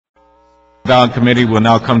Ballot Committee will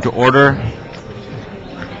now come to order.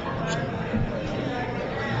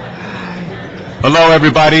 Hello,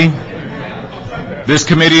 everybody. This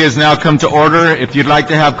committee has now come to order. If you'd like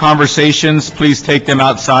to have conversations, please take them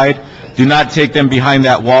outside. Do not take them behind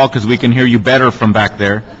that wall because we can hear you better from back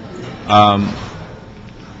there.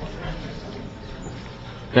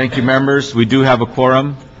 Thank you, members. We do have a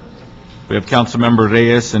quorum. We have Councilmember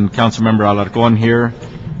Reyes and Councilmember Alarcon here.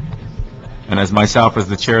 And as myself as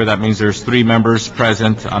the chair, that means there's 3 members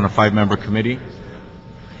present on a 5-member committee.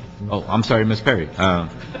 Oh, I'm sorry, Ms. Perry. I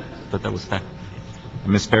thought that was that.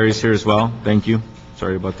 Ms. Perry's here as well. Thank you.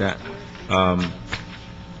 Sorry about that.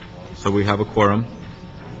 So we have a quorum.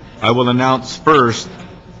 I will announce first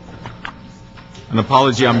an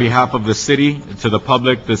apology on behalf of the city to the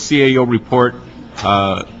public. The CAO report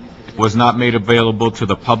was not made available to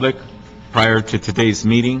the public prior to today's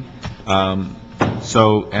meeting.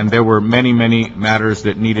 And there were many matters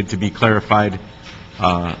that needed to be clarified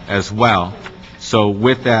as well. So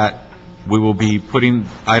with that, we will be putting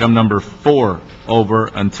item number 4 over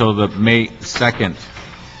until the May 2nd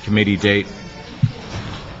committee date.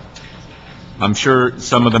 I'm sure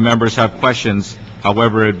some of the members have questions.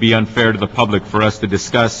 However, it'd be unfair to the public for us to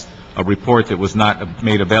discuss a report that was not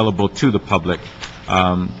made available to the public.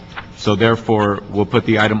 So therefore, we'll put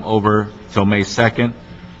the item over till May 2nd.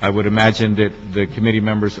 I would imagine that the committee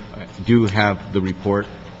members do have the report,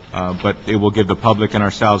 but it will give the public and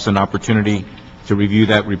ourselves an opportunity to review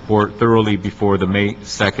that report thoroughly before the May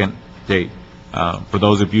 2nd date. For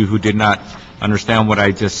those of you who did not understand what I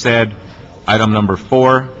just said, item number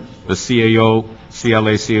 4, the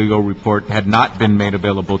CLA-CAO report had not been made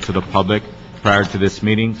available to the public prior to this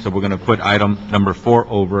meeting, so we're going to put item number 4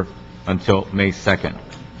 over until May 2nd.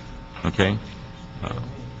 Okay? All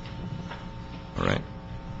right.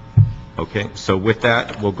 Okay, so with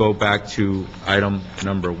that, we'll go back to item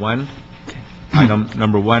number 1. Item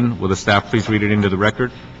number 1, will the staff please read it into the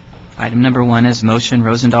record? Item number 1 is motion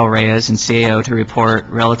Rosendahl Reyes and CAO to report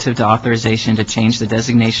relative to authorization to change the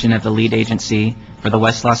designation of the lead agency for the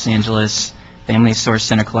West Los Angeles Family Source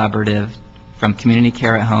Center Collaborative from Community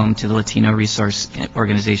Care at Home to the Latino Resource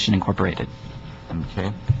Organization Incorporated.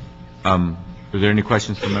 Okay. Are there any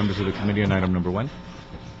questions from members of the committee on item number 1?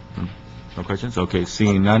 No questions? Okay,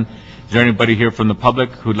 seeing none. Is there anybody here from the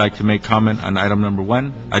public who'd like to make comment on item number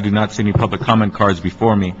 1? I do not see any public comment cards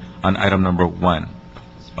before me on item number 1.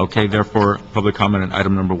 Okay, therefore, public comment on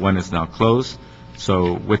item number 1 is now closed.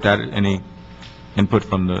 So with that, any input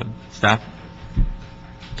from the staff?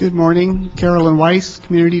 Good morning, Carolyn Weiss,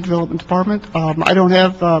 Community Development Department. I don't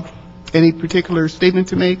have any particular statement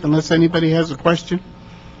to make unless anybody has a question.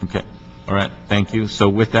 Okay, all right, thank you. So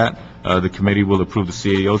with that, the committee will approve the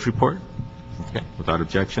CAO's report. Okay, without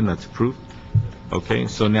objection, that's approved. Okay,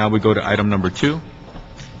 so now we go to item number 2.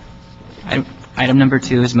 Item number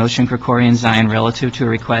 2 is motion Krikorian Zion relative to a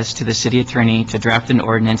request to the city attorney to draft an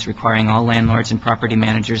ordinance requiring all landlords and property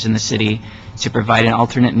managers in the city to provide an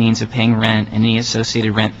alternate means of paying rent and any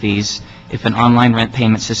associated rent fees if an online rent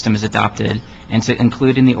payment system is adopted, and to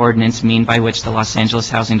include in the ordinance mean by which the Los Angeles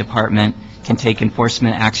Housing Department can take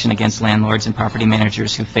enforcement action against landlords and property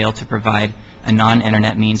managers who fail to provide a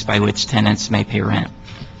non-internet means by which tenants may pay rent.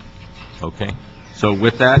 Okay, so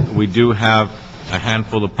with that, we do have a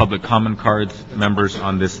handful of public comment cards, members,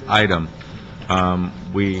 on this item.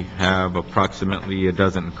 We have approximately a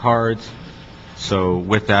dozen cards. So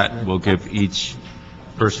with that, we'll give each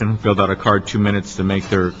person who filled out a card 2 minutes to make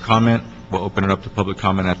their comment. We'll open it up to public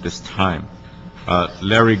comment at this time.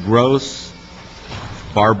 Larry Gross,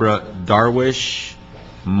 Barbara Darwish,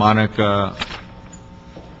 Monica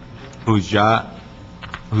Hujali,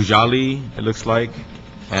 it looks like,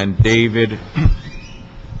 and David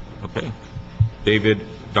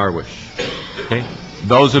Darwish. Okay.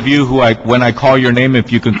 Those of you who, when I call your name,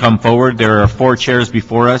 if you can come forward, there are 4 chairs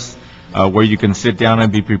before us where you can sit down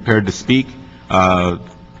and be prepared to speak.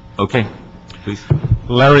 Okay, please.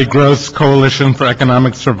 Larry Gross, Coalition for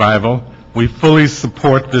Economic Survival. We fully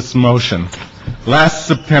support this motion. Last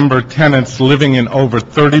September, tenants living in over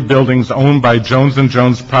 30 buildings owned by Jones &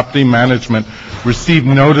 Jones Property Management received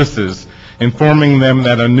notices informing them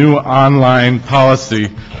that a new online policy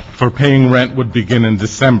for paying rent would begin in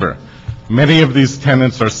December. Many of these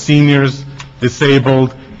tenants are seniors,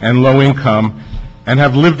 disabled, and low income, and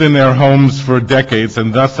have lived in their homes for decades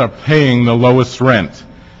and thus are paying the lowest rent.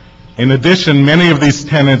 In addition, many of these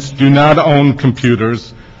tenants do not own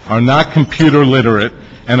computers, are not computer literate,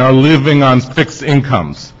 and are living on fixed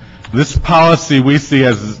incomes. This policy we see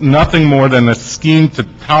as nothing more than a scheme to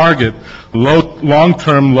target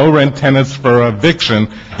long-term low-rent tenants for eviction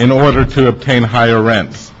in order to obtain higher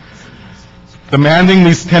rents. Demanding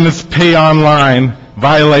these tenants pay online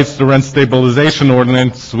violates the rent stabilization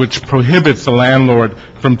ordinance, which prohibits a landlord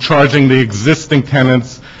from charging the existing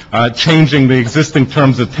tenants, changing the existing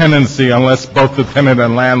terms of tenancy unless both the tenant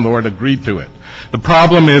and landlord agree to it. The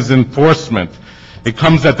problem is enforcement. It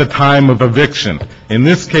comes at the time of eviction. In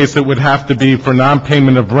this case, it would have to be for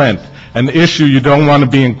non-payment of rent, an issue you don't want to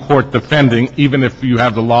be in court defending, even if you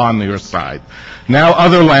have the law on your side. Now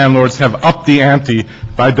other landlords have upped the ante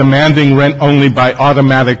by demanding rent only by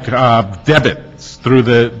automatic debits through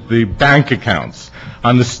the bank accounts.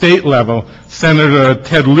 On the state level, Senator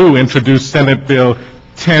Ted Lieu introduced Senate Bill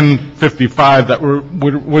 1055 that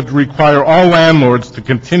would require all landlords to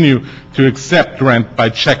continue to accept rent by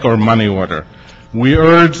check or money order. We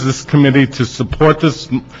urge this committee to support this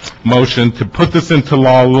motion, to put this into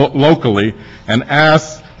law locally, and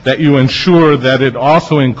ask that you ensure that it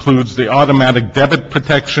also includes the automatic debit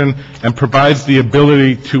protection and provides the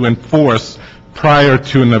ability to enforce prior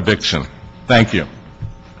to an eviction. Thank you.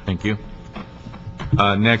 Thank you.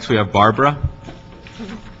 Next, we have Barbara.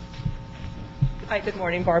 Hi, good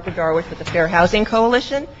morning. Barbara Darwish with the Fair Housing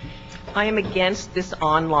Coalition. I am against this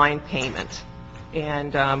online payment.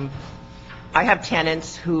 And I have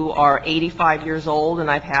tenants who are 85 years old, and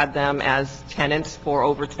I've had them as tenants for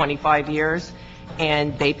over 25 years,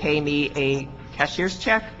 and they pay me a cashier's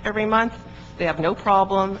check every month. They have no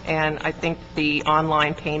problem, and I think the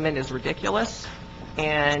online payment is ridiculous,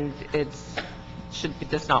 and it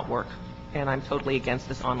does not work. And I'm totally against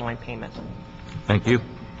this online payment. Thank you.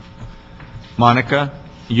 Monica,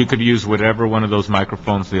 you could use whatever one of those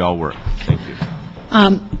microphones. They all work. Thank you.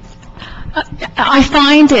 I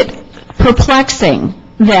find it perplexing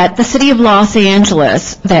that the city of Los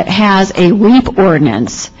Angeles, that has a REAP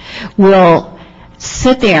ordinance, will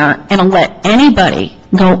sit there and let anybody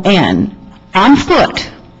go in on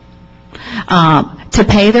foot to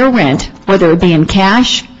pay their rent, whether it be in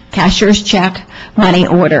cash, cashier's check, money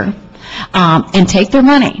order, and take their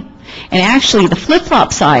money. And actually, the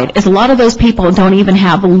flip-flop side is a lot of those people don't even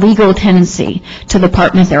have a legal tenancy to the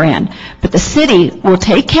apartment they're in. But the city will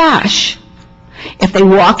take cash if they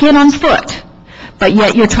walk in on foot, but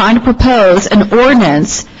yet you're trying to propose an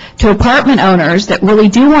ordinance to apartment owners that really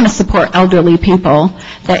do want to support elderly people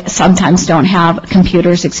that sometimes don't have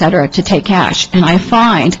computers, et cetera, to take cash. And I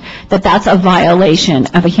find that that's a violation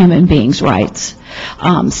of a human being's rights.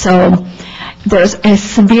 So there's a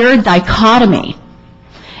severe dichotomy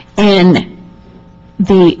in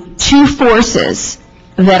the two forces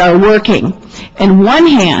that are working. On one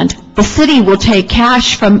hand, the city will take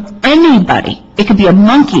cash from anybody. It could be a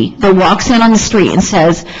monkey that walks in on the street and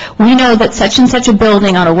says, we know that such and such a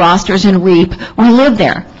building on a roster is in REAP, we live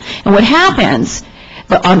there. And what happens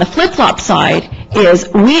on the flip-flop side is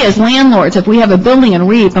we as landlords, if we have a building in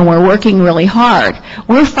REAP and we're working really hard,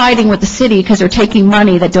 we're fighting with the city because they're taking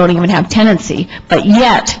money that don't even have tenancy. But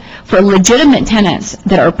yet, for legitimate tenants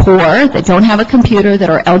that are poor, that don't have a computer, that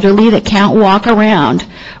are elderly, that can't walk around,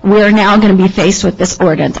 we're now going to be faced with this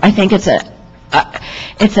ordinance. I think it's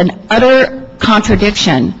an utter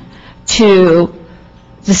contradiction to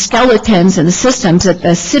the skeletons and the systems that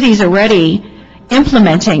the city's already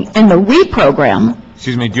implementing in the REAP program.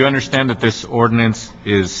 Excuse me, do you understand that this ordinance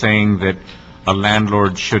is saying that a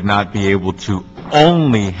landlord should not be able to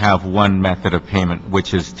only have one method of payment,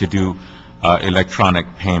 which is to do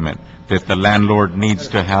electronic payment, that the landlord needs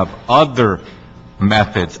to have other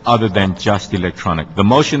methods other than just electronic? The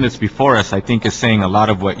motion that's before us, I think, is saying a lot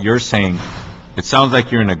of what you're saying. It sounds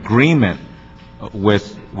like you're in agreement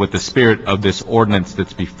with the spirit of this ordinance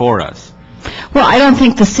that's before us. Well, I don't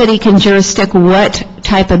think the city can jurisdict what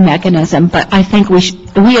type of mechanism, but I think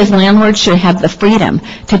we as landlords should have the freedom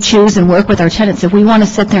to choose and work with our tenants. If we want to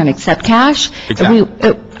sit there and accept cash, exactly.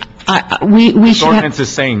 we should. The ordinance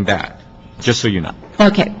is saying that, just so you know.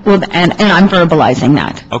 Okay. Well, and I'm verbalizing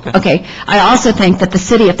that. Okay. Okay. I also think that the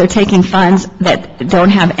city, if they're taking funds that don't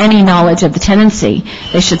have any knowledge of the tenancy,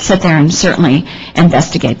 they should sit there and certainly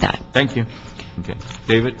investigate that. Thank you. Okay.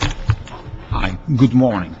 David? Hi. Good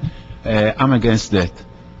morning. I'm against that.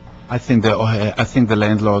 I think the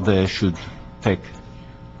landlord should take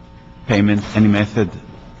payment any method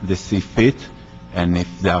they see fit, and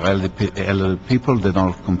if they are elderly people, they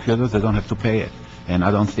don't have computers, they don't have to pay it. And I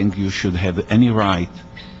don't think you should have any right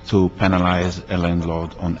to penalize a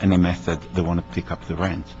landlord on any method they want to pick up the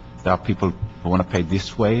rent. There are people who want to pay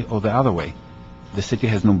this way or the other way. The city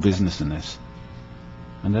has no business in this.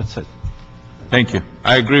 And that's it. Thank you.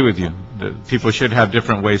 I agree with you. People should have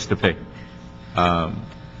different ways to pay.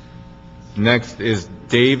 Next is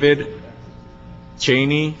David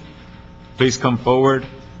Cheney. Please come forward.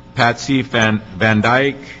 Patsy Van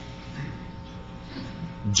Dyke.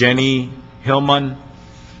 Jenny Hillman,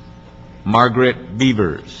 Margaret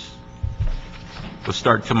Beavers. We'll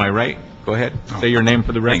start to my right. Go ahead. Say your name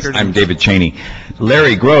for the Thanks. record. I'm David Cheney.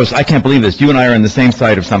 Larry Gross, I can't believe this. You and I are on the same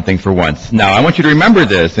side of something for once. Now, I want you to remember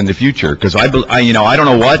this in the future, because I don't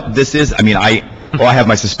know what this is. I mean, I have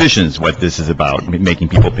my suspicions what this is about, making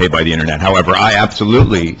people pay by the internet. However, I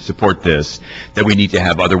absolutely support this, that we need to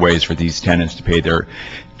have other ways for these tenants to pay their.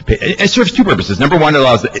 It serves two purposes. Number one, it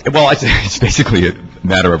allows, it's basically a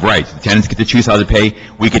matter of rights. The tenants get to choose how to pay.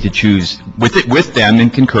 We get to choose with them in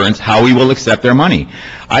concurrence how we will accept their money.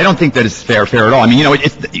 I don't think that is fair at all. I mean,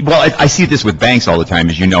 I see this with banks all the time.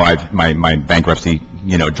 As you know, my bankruptcy,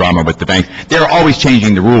 drama with the banks. They're always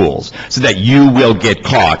changing the rules so that you will get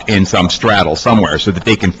caught in some straddle somewhere so that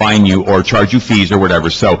they can fine you or charge you fees or whatever.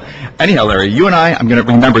 So anyhow, Larry, I'm going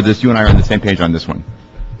to remember this. You and I are on the same page on this one.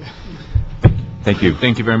 Thank you.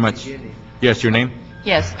 Thank you very much. Yes, your name?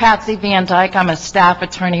 Yes, Patsy Van Dyke. I'm a staff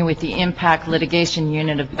attorney with the Impact Litigation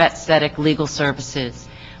Unit of Vetstetic Legal Services.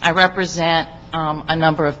 I represent a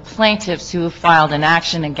number of plaintiffs who have filed an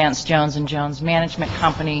action against Jones & Jones Management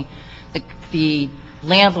Company, the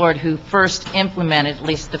landlord who first implemented, at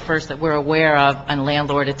least the first that we're aware of, a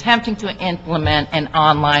landlord attempting to implement an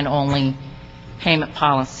online-only payment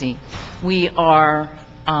policy. We are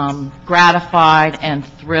gratified and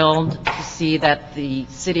thrilled to see that the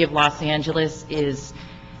City of Los Angeles is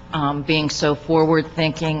being so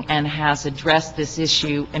forward-thinking and has addressed this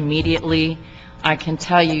issue immediately. I can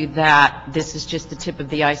tell you that this is just the tip of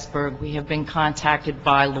the iceberg. We have been contacted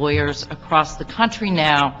by lawyers across the country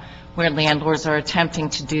now where landlords are attempting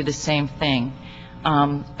to do the same thing.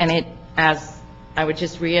 As I would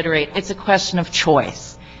just reiterate, it's a question of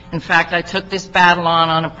choice. In fact, I took this battle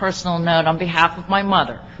on a personal note on behalf of my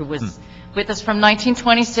mother, who was with us from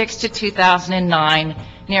 1926 to 2009.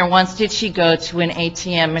 Never once did she go to an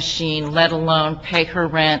ATM machine, let alone pay her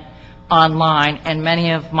rent online. And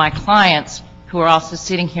many of my clients who are also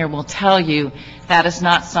sitting here will tell you that is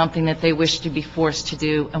not something that they wish to be forced to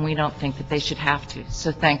do, and we don't think that they should have to.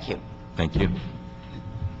 So thank you. Thank you.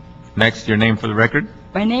 Next, your name for the record?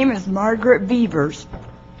 My name is Margaret Beavers.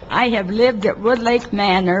 I have lived at Woodlake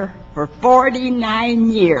Manor for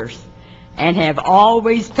 49 years and have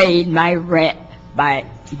always paid my rent by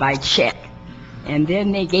check. And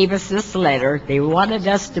then they gave us this letter. They wanted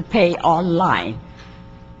us to pay online.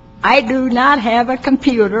 I do not have a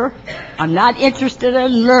computer. I'm not interested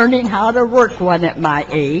in learning how to work one at my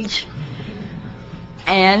age.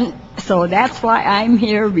 And so that's why I'm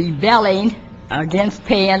here rebelling against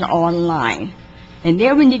paying online. And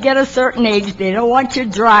then when you get a certain age, they don't want you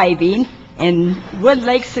driving. And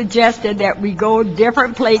Woodlake suggested that we go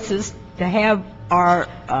different places to have our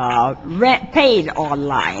rent paid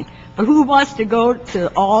online. But who wants to go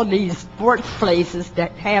to all these sports places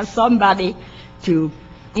that have somebody to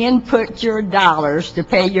input your dollars to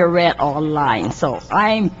pay your rent online? So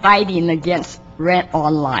I'm fighting against rent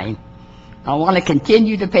online. I want to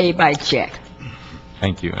continue to pay by check.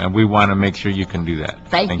 Thank you. And we want to make sure you can do that.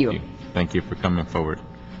 Thank you. Thank you for coming forward.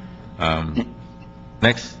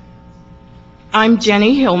 Next. I'm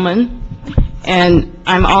Jenny Hillman, and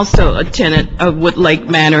I'm also a tenant of Woodlake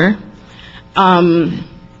Manor.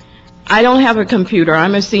 I don't have a computer.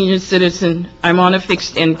 I'm a senior citizen. I'm on a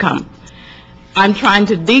fixed income. I'm trying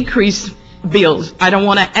to decrease bills. I don't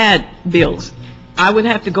want to add bills. I would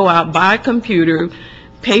have to go out, buy a computer,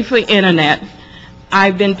 pay for internet.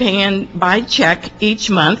 I've been paying by check each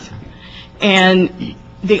month, and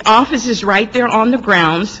the office is right there on the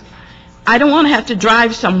grounds. I don't want to have to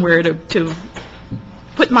drive somewhere to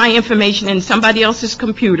put my information in somebody else's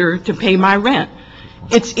computer to pay my rent.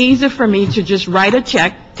 It's easier for me to just write a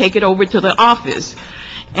check, take it over to the office,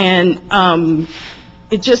 and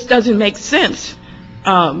it just doesn't make sense.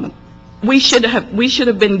 We should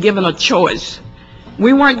have been given a choice.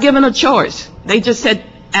 We weren't given a choice. They just said,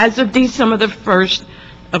 as of December the 1st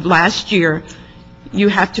of last year, you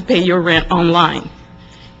have to pay your rent online.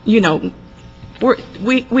 You know,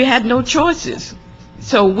 we had no choices.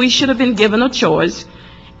 So we should have been given a choice,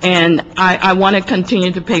 and I want to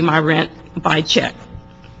continue to pay my rent by check.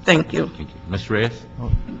 Thank you. Thank you. Ms. Reyes?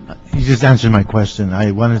 You just answered my question. I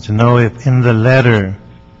wanted to know if in the letter,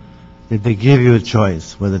 did they give you a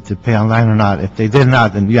choice whether to pay online or not? If they did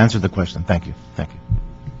not, then you answered the question. Thank you. Thank you.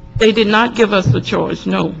 They did not give us a choice,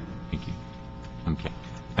 no. Thank you. Okay.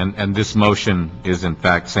 And this motion is in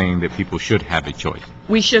fact saying that people should have a choice.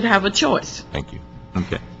 We should have a choice. Thank you.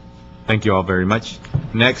 Okay. Thank you all very much.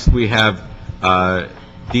 Next, we have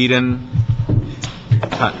Deedon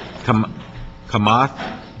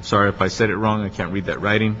Kamath. Sorry if I said it wrong. I can't read that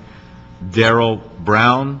writing. Daryl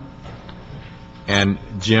Brown and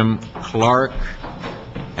Jim Clark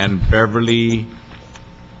and Beverly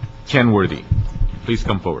Kenworthy. Please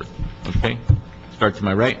come forward. Okay? Start to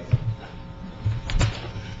my right.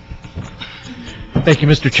 Thank you,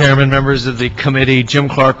 Mr. Chairman, members of the committee. Jim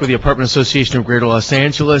Clark with the Apartment Association of Greater Los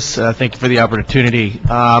Angeles. Thank you for the opportunity.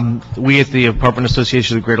 We at the Apartment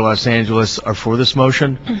Association of Greater Los Angeles are for this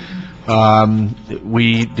motion.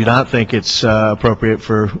 We do not think it's appropriate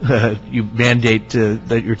for you mandate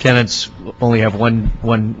that your tenants only have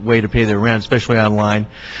one way to pay their rent, especially online.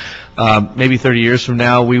 Maybe 30 years from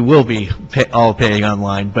now, we will be all paying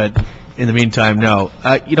online, but in the meantime, no.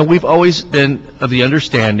 We've always been of the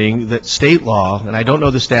understanding that state law, and I don't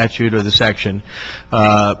know the statute or the section,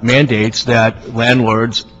 mandates that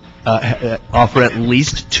landlords offer at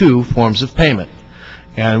least 2 forms of payment.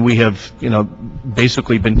 And we have,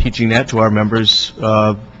 basically been teaching that to our members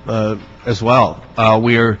as well.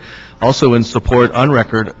 We are also in support, on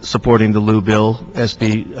record, supporting the Lou Bill,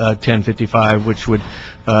 SB 1055, which would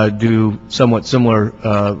do somewhat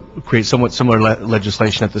similar, create somewhat similar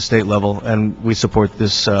legislation at the state level, and we support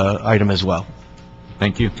this item as well.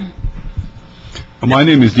 Thank you. My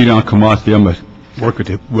name is Dion Kamasi. I'm a worker at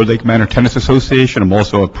the Wood Lake Manor Tenants Association. I'm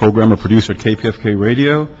also a programmer producer at KPFK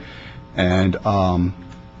Radio. And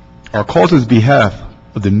our cause is on behalf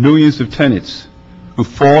of the millions of tenants who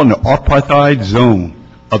fall in the apartheid zone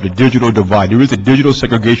of the digital divide. There is a digital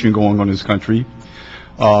segregation going on in this country.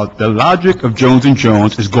 The logic of Jones &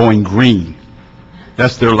 Jones is going green.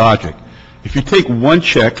 That's their logic. If you take one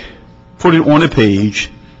check, put it on a page,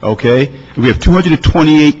 okay, and we have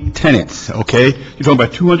 228 tenants, okay, you're talking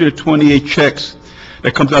about 228 checks,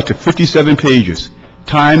 that comes out to 57 pages.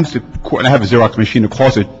 Times, and I have a Xerox machine that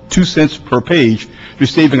costs 2 cents per page, you're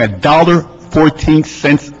saving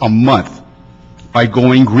 $1.14 a month by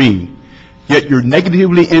going green. Yet you're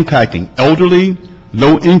negatively impacting elderly,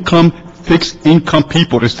 low-income, fixed-income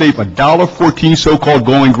people to save $1.14 so-called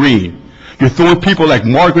going green. You're throwing people like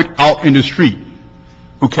Margaret out in the street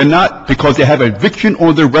who cannot, because they have eviction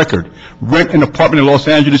on their record, rent an apartment in Los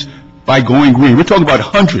Angeles by going green. We're talking about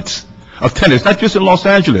hundreds of tenants, not just in Los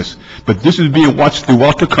Angeles, but this is being watched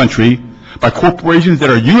throughout the country by corporations that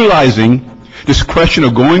are utilizing this question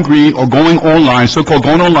of going green or going online, so-called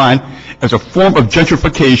going online, as a form of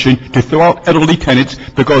gentrification to throw out elderly tenants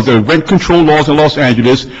because there are rent control laws in Los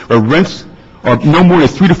Angeles where rents are no more than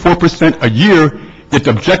 3 to 4% a year, yet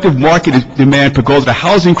the objective market demand because of the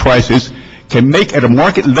housing crisis can make at a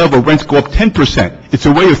market level rents go up 10%. It's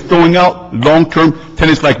a way of throwing out long-term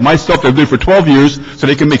tenants like myself that have lived for 12 years so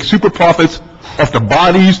they can make super profits off the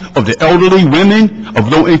bodies of the elderly, women, of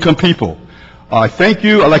low-income people. Thank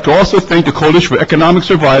you. I'd like to also thank the Coalition for Economic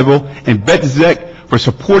Survival and Bet Zec for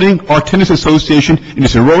supporting our Tenants Association in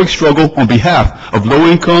this heroic struggle on behalf of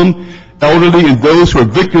low-income, elderly, and those who are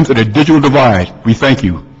victims of the digital divide. We thank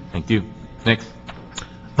you. Thank you. Next.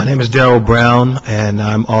 My name is Darrell Brown, and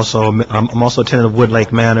I'm also a tenant of Wood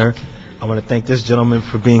Lake Manor. I want to thank this gentleman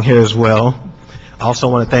for being here as well. I also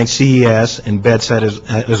want to thank CES and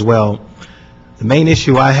BedSet as well. The main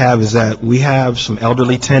issue I have is that we have some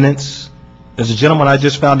elderly tenants. There's a gentleman I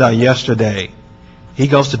just found out yesterday. He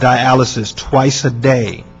goes to dialysis twice a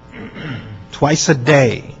day. Twice a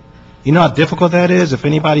day. You know how difficult that is if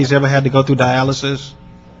anybody's ever had to go through dialysis?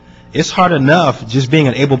 It's hard enough just being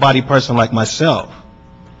an able-bodied person like myself.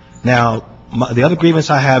 Now, the other grievance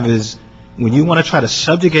I have is when you want to try to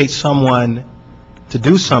subjugate someone to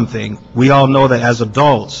do something, we all know that as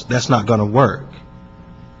adults, that's not going to work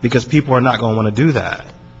because people are not going to want to do that.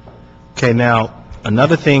 Okay, now,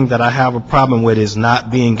 another thing that I have a problem with is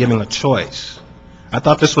not being given a choice. I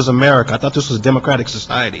thought this was America. I thought this was a democratic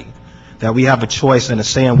society, that we have a choice and a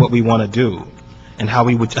say in what we want to do and how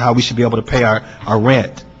we should be able to pay our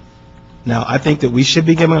rent. Now, I think that we should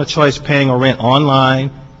be given a choice paying our rent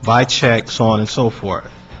online, by check, so on and so forth.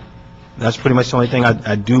 That's pretty much the only thing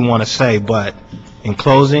I do want to say. But in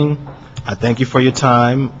closing, I thank you for your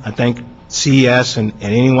time. I thank CES and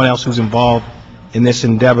anyone else who's involved in this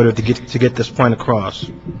endeavor to get this point across.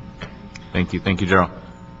 Thank you. Thank you, Gerald.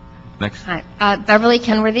 Next. Hi. Beverly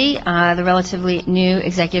Kenworthy, the relatively new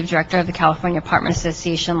Executive Director of the California Apartment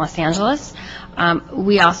Association, Los Angeles.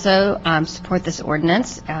 We also support this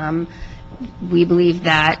ordinance. We believe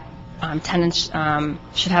that tenants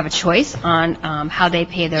should have a choice on how they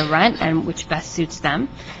pay their rent and which best suits them.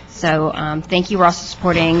 So thank you. We're also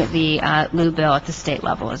supporting the Lou bill at the state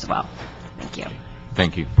level as well. Thank you.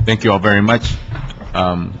 Thank you. Thank you all very much.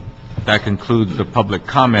 That concludes the public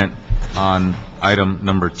comment on item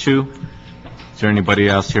number 2. Is there anybody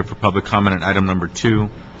else here for public comment on item number 2?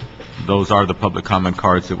 Those are the public comment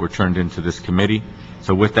cards that were turned into this committee.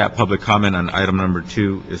 So with that, public comment on item number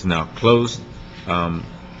 2 is now closed.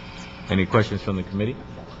 Any questions from the committee?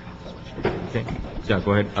 Okay. Yeah,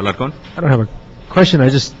 go ahead. Alarcon? I don't have a question, I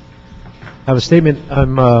just have a statement.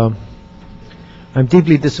 I'm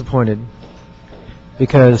deeply disappointed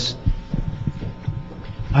because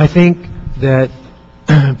I think that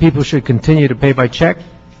people should continue to pay by check,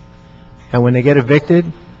 and when they get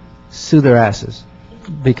evicted, sue their asses,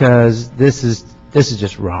 because this is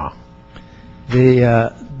just wrong.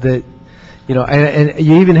 And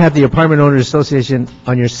you even have the Apartment Owners Association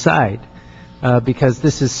on your side, because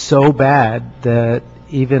this is so bad that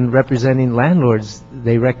even representing landlords,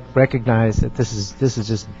 they recognize that this is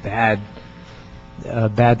just bad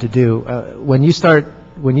to do. When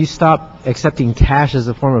you stop accepting cash as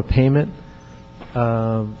a form of payment,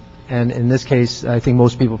 and in this case, I think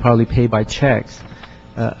most people probably pay by checks.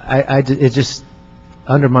 It just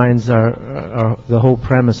undermines the whole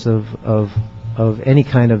premise of any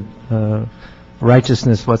kind of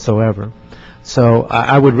righteousness whatsoever. So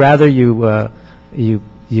I would rather you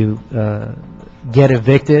get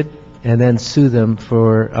evicted and then sue them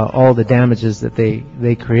for all the damages that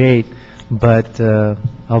they create. But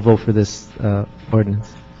I'll vote for this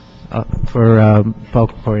ordinance, for Paul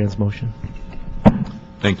Krikorian's motion.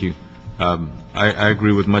 Thank you. I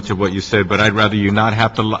agree with much of what you said, but I'd rather you not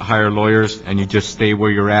have to hire lawyers and you just stay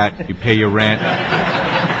where you're at, you pay your rent.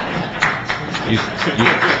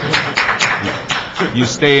 You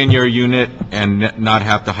stay in your unit and not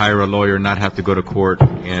have to hire a lawyer, not have to go to court,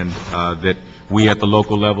 and that we at the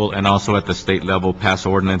local level and also at the state level pass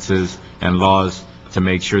ordinances and laws to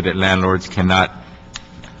make sure that landlords cannot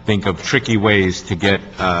think of tricky ways to get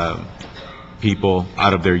people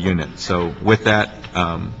out of their unit. So with that,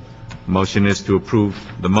 motion is to approve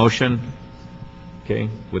the motion. Okay,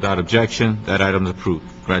 without objection, that item is approved.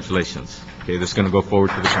 Congratulations. Okay, this is going to go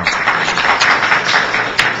forward to the council.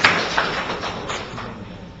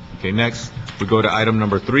 Okay, next, we go to item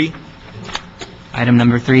number 3. Item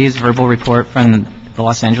number 3 is verbal report from the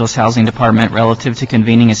Los Angeles Housing Department relative to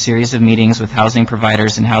convening a series of meetings with housing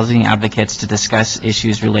providers and housing advocates to discuss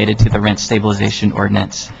issues related to the rent stabilization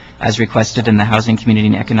ordinance, as requested in the Housing, Community,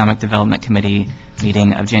 and Economic Development Committee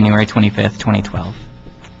meeting of January 25th, 2012.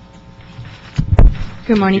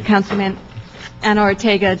 Good morning, Councilman. Ana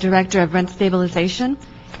Ortega, Director of Rent Stabilization,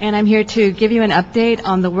 and I'm here to give you an update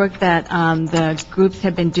on the work that the groups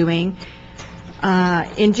have been doing.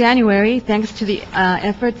 In January, thanks to the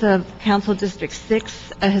efforts of Council District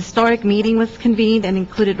 6, a historic meeting was convened and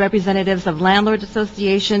included representatives of landlord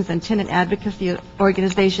associations and tenant advocacy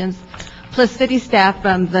organizations, plus city staff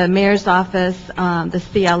from the mayor's office, the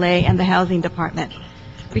CLA, and the housing department.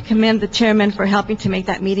 We commend the chairman for helping to make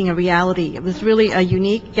that meeting a reality. It was really a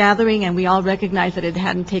unique gathering, and we all recognize that it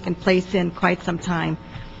hadn't taken place in quite some time.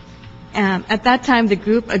 At that time, the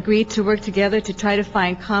group agreed to work together to try to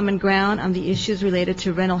find common ground on the issues related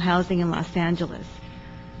to rental housing in Los Angeles.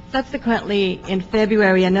 Subsequently, in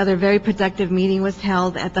February, another very productive meeting was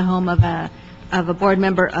held at the home of a board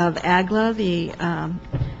member of AGLA, the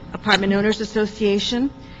Apartment Owners Association,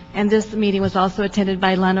 and this meeting was also attended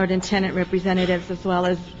by landlord and tenant representatives as well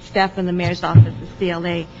as staff from the mayor's office, the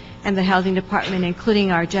CLA, and the housing department,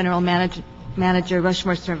 including our general manager,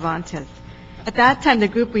 Rushmore Cervantes. At that time, the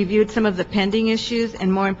group reviewed some of the pending issues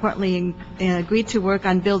and, more importantly, agreed to work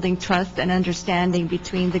on building trust and understanding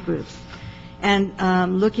between the groups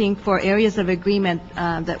and looking for areas of agreement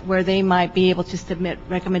where they might be able to submit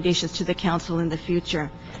recommendations to the council in the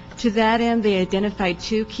future. To that end, they identified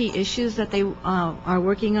 2 key issues that they are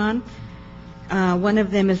working on. One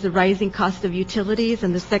of them is the rising cost of utilities,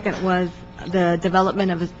 and the second was the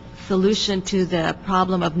development of a solution to the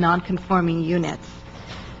problem of non-conforming units.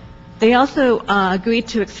 They also agreed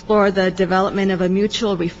to explore the development of a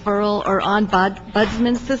mutual referral or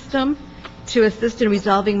ombudsman system to assist in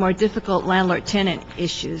resolving more difficult landlord-tenant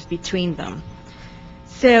issues between them.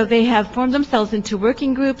 So they have formed themselves into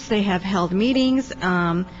working groups. They have held meetings.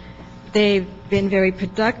 They've been very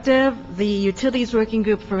productive. The utilities working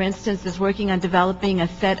group, for instance, is working on developing a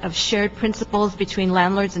set of shared principles between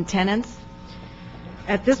landlords and tenants.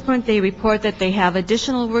 At this point, they report that they have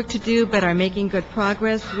additional work to do but are making good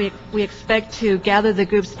progress. We expect to gather the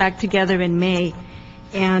groups back together in May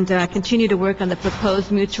and continue to work on the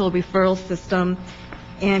proposed mutual referral system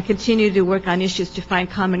and continue to work on issues to find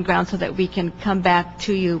common ground so that we can come back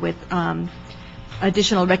to you with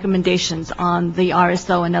additional recommendations on the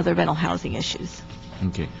RSO and other rental housing issues.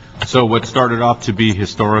 Okay. So what started off to be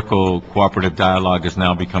historical cooperative dialogue has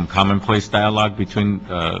now become commonplace dialogue between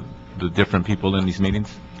the different people in these meetings?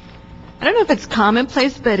 I don't know if it's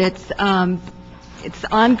commonplace, but it's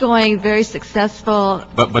ongoing, very successful.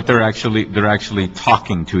 But they're actually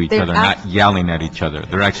talking to each other, not yelling at each other.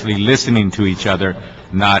 They're actually listening to each other,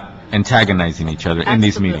 not antagonizing each other in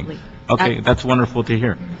these meetings. Okay, that's wonderful to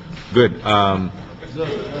hear. Good. Take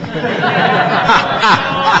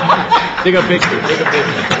a picture, take a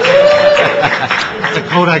picture. It's a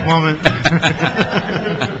Kodak moment.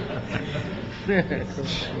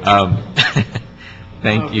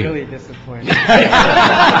 Thank you. Really disappointed.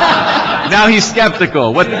 Now he's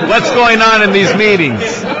skeptical. What's going on in these meetings?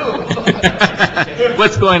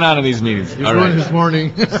 What's going on in these meetings? You ruined his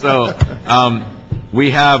morning. So,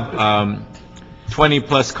 we have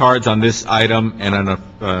 20-plus cards on this item, and on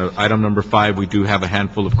item number 5, we do have a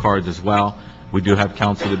handful of cards as well. We do have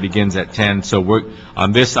council that begins at 10. So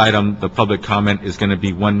on this item, the public comment is going to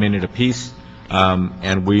be 1 minute apiece,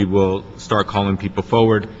 and we will start calling people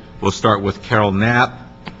forward. We'll start with Carol Knapp,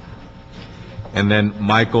 and then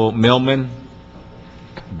Michael Millman,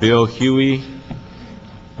 Bill Huey,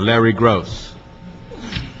 Larry Gross.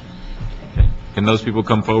 Okay. Can those people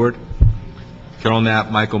come forward? Carol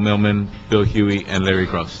Knapp, Michael Millman, Bill Huey, and Larry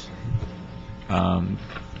Gross.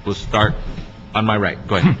 We'll start on my right.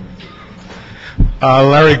 Go ahead.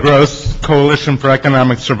 Larry Gross, Coalition for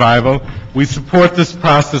Economic Survival. We support this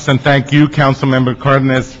process and thank you, Councilmember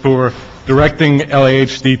Cardenas, for directing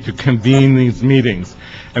LAHD to convene these meetings.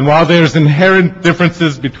 And while there's inherent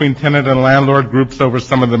differences between tenant and landlord groups over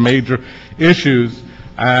some of the major issues,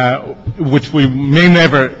 which we may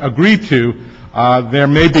never agree to, there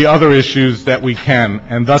may be other issues that we can,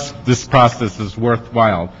 and thus this process is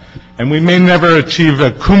worthwhile. And we may never achieve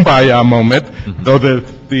a kumbaya moment, though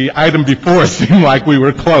the item before seemed like we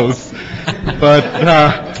were close. But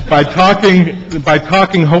by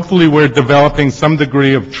talking, hopefully we're developing some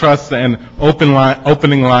degree of trust and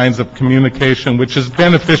opening lines of communication, which is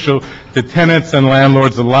beneficial to tenants and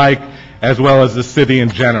landlords alike, as well as the city in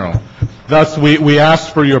general. Thus, we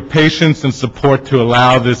ask for your patience and support to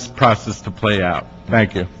allow this process to play out.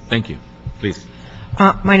 Thank you. Thank you. Please.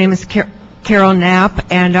 My name is Carol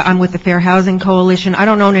Knapp, and I'm with the Fair Housing Coalition. I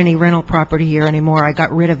don't own any rental property here anymore. I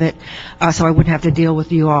got rid of it, so I wouldn't have to deal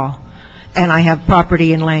with you all. And I have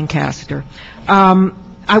property in Lancaster.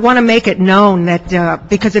 I want to make it known that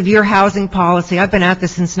because of your housing policy, I've been at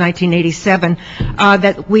this since 1987,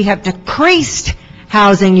 that we have decreased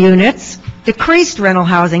rental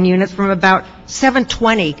housing units from about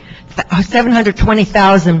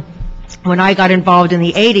 720,000 when I got involved in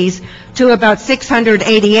the 80s to about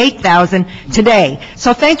 688,000 today.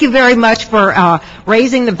 So thank you very much for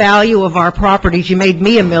raising the value of our properties. You made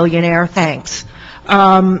me a millionaire. Thanks.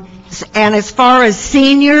 And as far as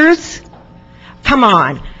seniors, come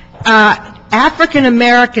on. African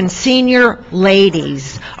American senior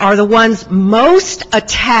ladies are the ones most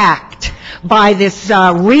attacked by this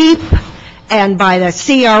REAP and by the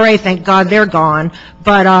CRA. Thank God they're gone.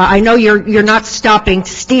 But I know you're not stopping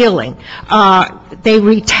stealing. They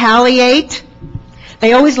retaliate.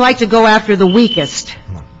 They always like to go after the weakest.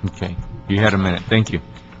 Okay. You had a minute. Thank you.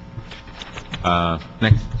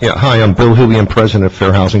 Next. Yeah. Hi, I'm Bill Huey. I'm president of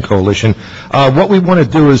Fair Housing Coalition. What we want to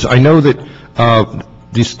do is, I know that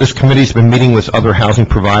this committee's been meeting with other housing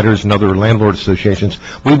providers and other landlord associations.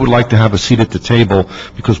 We would like to have a seat at the table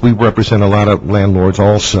because we represent a lot of landlords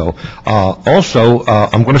also.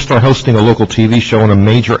 I'm going to start hosting a local TV show on a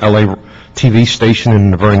major LA TV station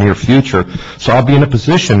in the very near future. So I'll be in a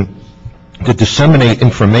position to disseminate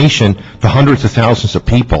information to hundreds of thousands of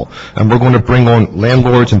people. And we're going to bring on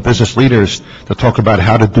landlords and business leaders to talk about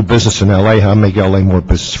how to do business in LA, how to make LA more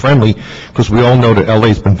business friendly, because we all know that LA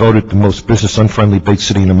has been voted the most business unfriendly big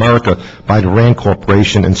city in America by the RAND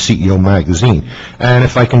Corporation and CEO Magazine. And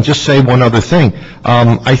if I can just say one other thing,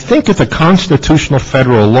 I think it's a constitutional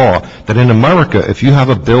federal law that in America, if you have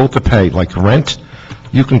a bill to pay, like rent,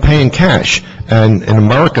 you can pay in cash. And in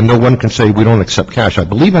America, no one can say we don't accept cash. I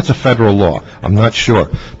believe that's a federal law. I'm not sure.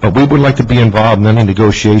 But we would like to be involved in any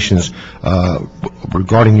negotiations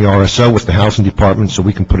regarding the RSO with the Housing Department so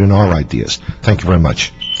we can put in our ideas. Thank you very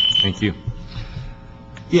much. Thank you.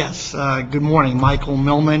 Yes, good morning. Michael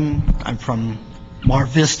Millman. I'm from Mar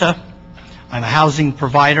Vista. I'm a housing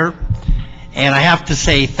provider. And I have to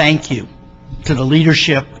say thank you to the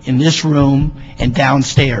leadership in this room and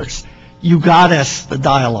downstairs. You got us the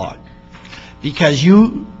dialogue because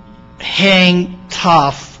you hang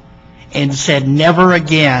tough and said never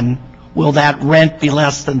again will that rent be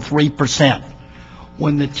less than 3%.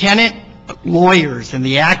 When the tenant lawyers and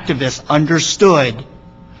the activists understood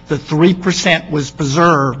the 3% was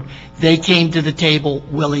preserved, they came to the table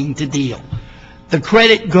willing to deal. The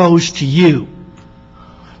credit goes to you.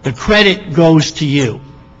 The credit goes to you.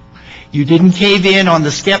 You didn't cave in on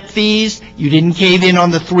the step fees, you didn't cave in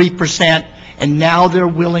on the 3%, and now they're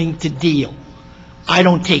willing to deal. I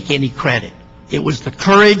don't take any credit. It was the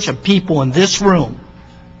courage of people in this room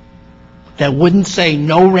that wouldn't say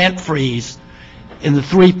no rent freeze in the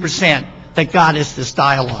 3% that got us this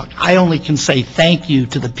dialogue. I only can say thank you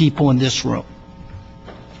to the people in this room.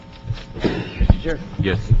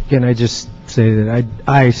 Yes. Can I just say that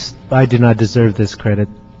I do not deserve this credit.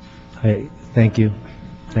 Thank you.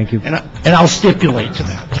 Thank you. And I'll stipulate to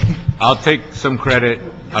that. I'll take some credit.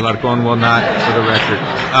 Alarcon will not, for the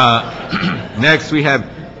record. Next, we have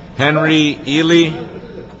Henry Ely,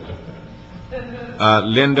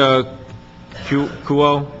 Linda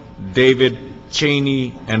Kuo, David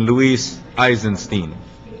Cheney, and Luis Eisenstein.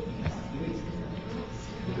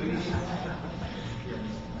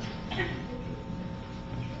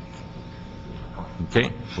 Okay,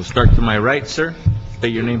 we'll start to my right, sir.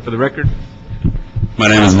 State your name for the record. My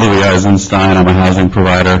name is Louis Eisenstein. I'm a housing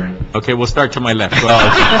provider. Okay, we'll start to my left. Go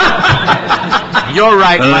ahead. You're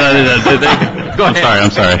right. Go ahead.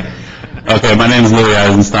 I'm sorry. Okay, my name is Louis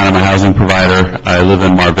Eisenstein. I'm a housing provider. I live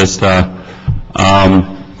in Mar Vista.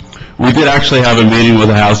 We did actually have a meeting with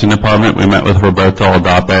the housing department. We met with Roberto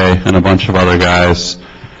Aldape and a bunch of other guys.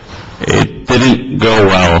 It didn't go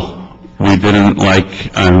well. We didn't like,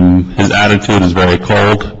 his attitude is very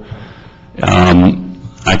cold.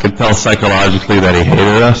 I could tell psychologically that he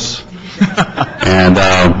hated us. And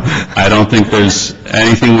I don't think there's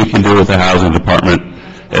anything we can do with the housing department.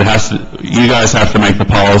 It has to, you guys have to make the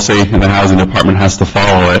policy, and the housing department has to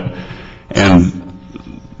follow it. And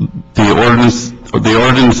the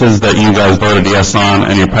ordinances that you guys voted yes on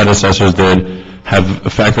and your predecessors did have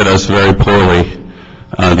affected us very poorly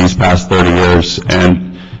these past 30 years. And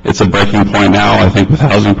it's a breaking point now, I think, with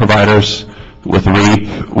housing providers. With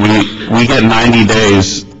REAP, we get 90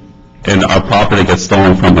 days and our property gets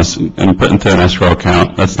stolen from us and put into an escrow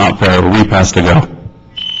account. That's not fair. REAP has to go.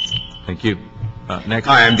 Thank you. Next.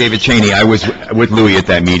 Hi, I'm David Cheney. I was with Louis at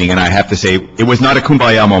that meeting, and I have to say, it was not a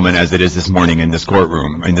kumbaya moment as it is this morning in this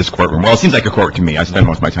courtroom. Well, it seems like a court to me. I spend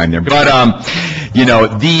most of my time there. But,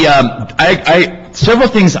 several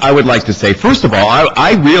things I would like to say. First of all,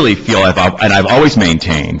 I really feel, and I've always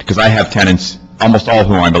maintained, because I have tenants, almost all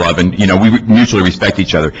whom I love, and, we mutually respect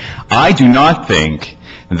each other. I do not think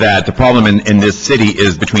that the problem in this city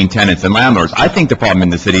is between tenants and landlords. I think the problem in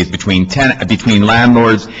the city is between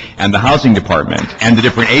landlords and the housing department and the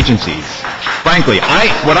different agencies. Frankly,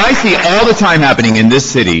 what I see all the time happening in this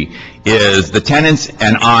city is the tenants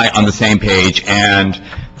and I on the same page, and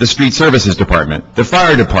the street services department, the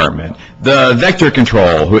fire department, the vector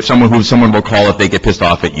control, who someone will call if they get pissed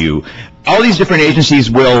off at you. All these different agencies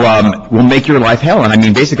will make your life hell. And I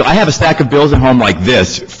mean, basically, I have a stack of bills at home like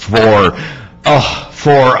this for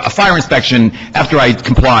a fire inspection after I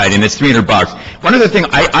complied, and it's $300. One other thing,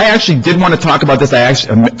 I actually did want to talk about this.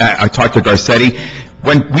 I talked to Garcetti.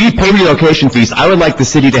 When we pay relocation fees, I would like the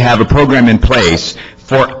city to have a program in place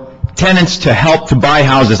for tenants to help to buy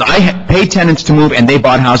houses. I pay tenants to move, and they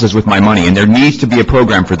bought houses with my money, and there needs to be a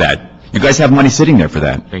program for that. You guys have money sitting there for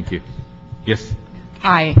that. Thank you. Yes.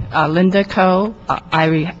 Hi, Linda Ko.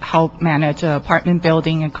 I help manage an apartment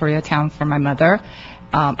building in Koreatown for my mother.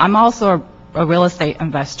 I'm also a real estate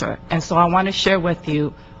investor, and so I want to share with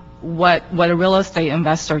you what a real estate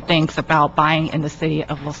investor thinks about buying in the city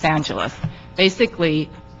of Los Angeles. Basically,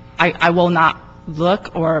 I will not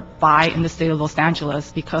look or buy in the city of Los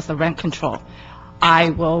Angeles because of rent control. I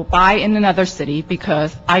will buy in another city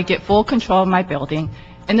because I get full control of my building.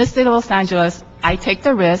 In the city of Los Angeles, I take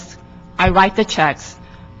the risk, I write the checks,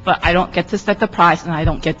 but I don't get to set the price and I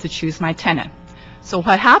don't get to choose my tenant. So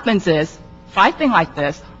what happens is, if I think like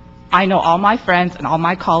this, I know all my friends and all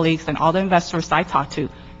my colleagues and all the investors I talk to,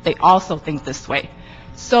 they also think this way.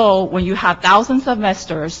 So when you have thousands of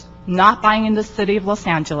investors not buying in the city of Los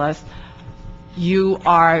Angeles, you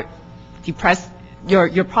are depressed,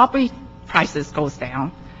 your property prices goes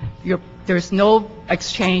down, there's no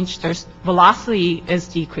exchange, velocity is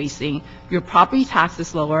decreasing, your property tax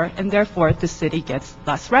is lower, and therefore the city gets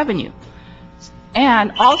less revenue.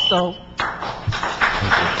 And also,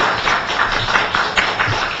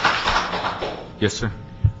 yes, sir.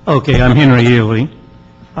 Okay, I'm Henry Ely.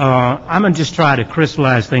 I'm going to just try to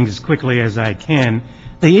crystallize things as quickly as I can.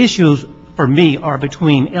 The issues for me are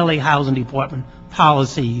between LA Housing Department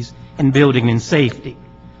policies and building and safety.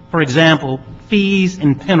 For example, fees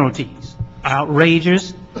and penalties are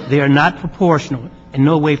outrageous. They are not proportional in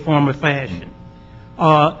no way, form, or fashion.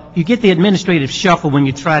 You get the administrative shuffle when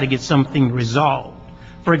you try to get something resolved.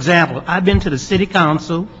 For example, I've been to the city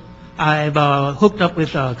council. I've hooked up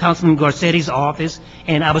with Councilman Garcetti's office,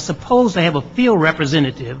 and I was supposed to have a field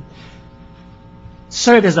representative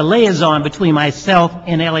serve as a liaison between myself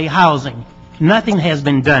and LA Housing. Nothing has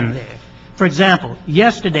been done there. For example,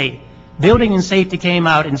 yesterday, Building and Safety came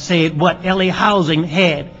out and said what LA Housing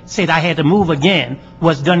had said I had to move again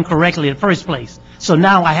was done correctly in the first place. So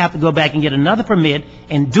now I have to go back and get another permit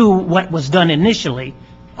and do what was done initially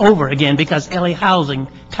over again because LA Housing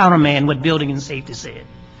countermand what Building and Safety said.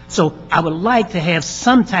 So I would like to have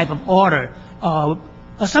some type of order,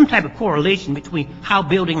 some type of correlation between how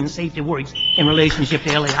Building and Safety works in relationship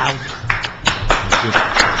to LA Housing.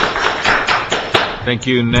 Thank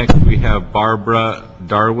you. Next, we have Barbara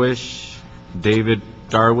Darwish, David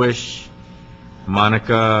Darwish,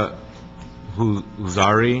 Monica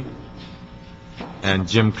Huzari, and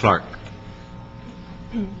Jim Clark.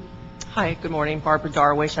 Hi, good morning. Barbara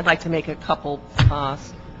Darwish. I'd like to make a couple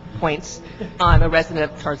points. I'm a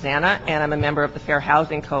resident of Tarzana, and I'm a member of the Fair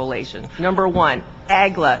Housing Coalition. Number one,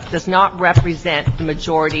 AGLA does not represent the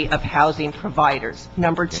majority of housing providers.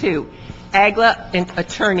 Number two, AGLA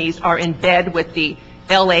attorneys are in bed with the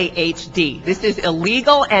LAHD. This is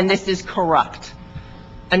illegal and this is corrupt.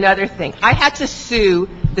 Another thing, I had to sue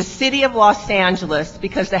the city of Los Angeles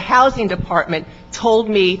because the housing department told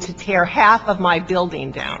me to tear half of my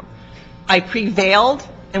building down. I prevailed,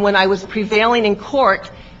 and when I was prevailing in court,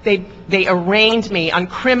 they arraigned me on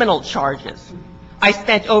criminal charges. I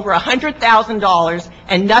spent over $100,000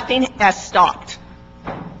 and nothing has stopped.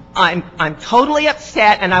 I'm totally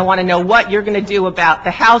upset, and I want to know what you're going to do about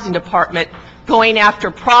the housing department going after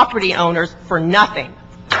property owners for nothing.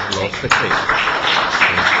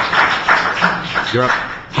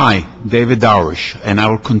 Hi, David Darwish, and I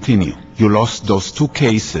will continue. You lost those two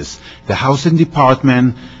cases. The housing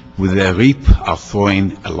department with the REAP are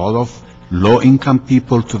throwing a lot of low-income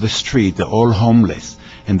people to the street. They're all homeless.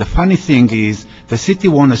 And the funny thing is, the city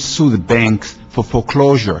want to sue the banks for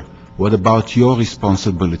foreclosure. What about your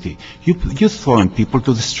responsibility? You're throwing people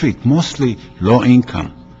to the street, mostly low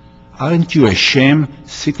income. Aren't you ashamed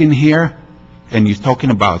sitting here and you're talking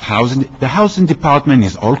about housing? The housing department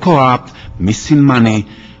is all corrupt, missing money.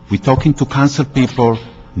 We're talking to council people,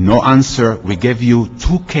 no answer. We gave you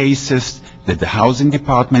two cases that the housing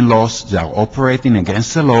department lost. They are operating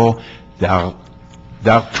against the law. They are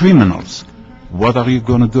criminals. What are you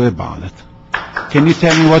going to do about it? Can you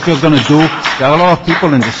tell me what you're going to do? There are a lot of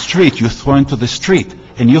people in the street you're throwing to the street,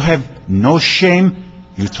 and you have no shame.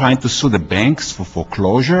 You're trying to sue the banks for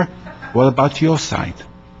foreclosure. What about your side?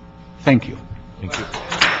 Thank you. Thank you.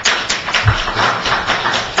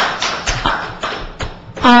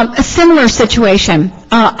 A similar situation.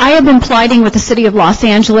 I have been plighting with the City of Los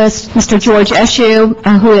Angeles, Mr. George Eshoo,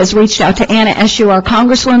 who has reached out to Anna Eshoo, our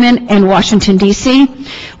Congresswoman in Washington, D.C.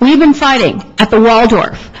 We've been fighting at the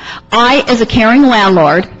Waldorf. I, as a caring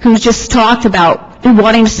landlord who's just talked about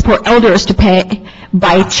wanting to support elders to pay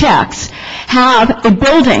by checks, have a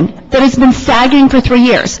building that has been sagging for 3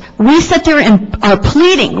 years. We sit there and are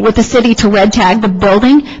pleading with the city to red tag the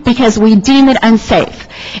building because we deem it unsafe.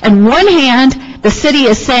 On one hand, the city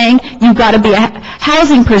is saying you've got to be a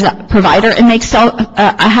housing provider and make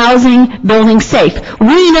a housing building safe.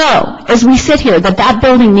 We know, as we sit here, that that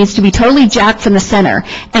building needs to be totally jacked from the center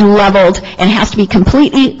and leveled and has to be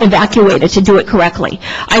completely evacuated to do it correctly.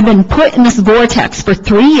 I've been put in this vortex for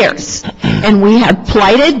 3 years, and we have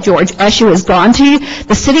plighted. George Eshoo has gone to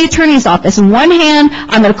the city attorney's office. On one hand,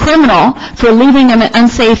 I'm a criminal for leaving them in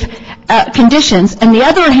unsafe conditions, and the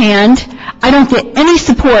other hand, I don't get any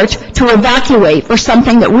support to evacuate for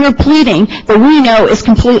something that we're pleading that we know is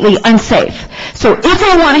completely unsafe. So if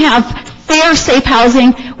we want to have fair, safe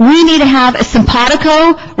housing, we need to have a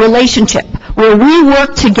simpatico relationship where we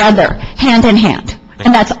work together, hand in hand.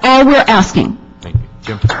 And that's all we're asking. Thank you.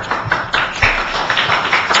 Jim?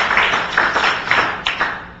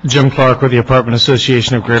 Jim Clark with the Apartment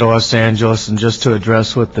Association of Greater Los Angeles, and just to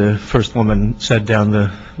address what the first woman said down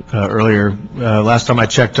the earlier, last time I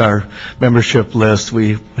checked our membership list,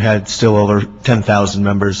 we had still over 10,000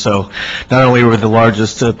 members. So not only were we the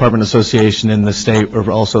largest apartment association in the state, we're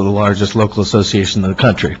also the largest local association in the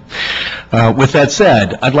country. With that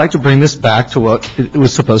said, I'd like to bring this back to what it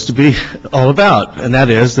was supposed to be all about, and that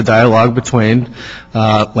is the dialogue between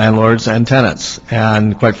landlords and tenants.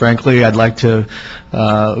 And quite frankly, I'd like to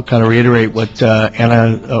kind of reiterate what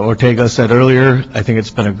Anna Ortega said earlier. I think it's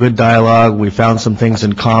been a good dialogue. We found some things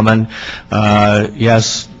in common.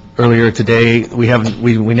 Yes, earlier today,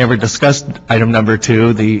 we never discussed item number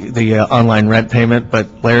 2, the online rent payment,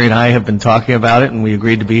 but Larry and I have been talking about it, and we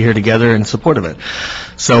agreed to be here together in support of it.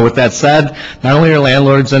 So with that said, not only are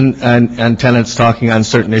landlords and tenants talking on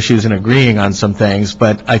certain issues and agreeing on some things,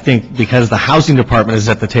 but I think because the housing department is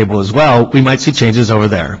at the table as well, we might see changes over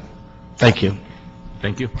there. Thank you.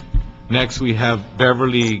 Thank you. Next, we have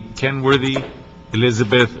Beverly Kenworthy,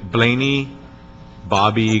 Elizabeth Blaney,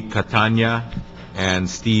 Bobby Catania, and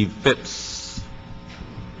Steve Phipps.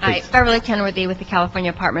 Hi, Beverly Kenworthy with the California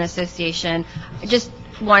Apartment Association. I just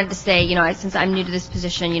wanted to say, since I'm new to this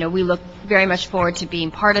position, we look very much forward to being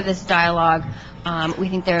part of this dialogue. We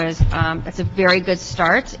think that's a very good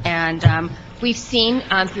start, and we've seen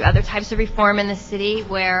through other types of reform in the city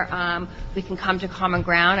where we can come to common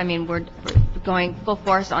ground. I mean, we're going full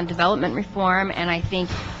force on development reform, and I think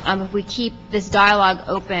if we keep this dialogue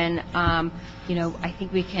open, I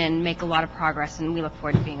think we can make a lot of progress, and we look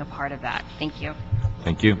forward to being a part of that. Thank you.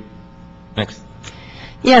 Thank you. Next.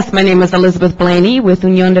 Yes, my name is Elizabeth Blaney with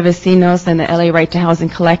Unión de Vecinos and the LA Right to Housing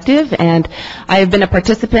Collective, and I have been a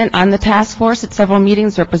participant on the task force at several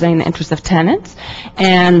meetings representing the interests of tenants,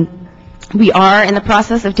 and we are in the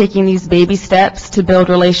process of taking these baby steps to build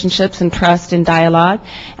relationships and trust and dialogue,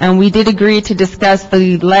 and we did agree to discuss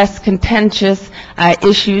the less contentious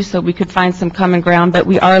issues so we could find some common ground, but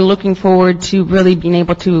we are looking forward to really being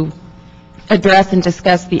able to address and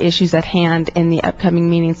discuss the issues at hand in the upcoming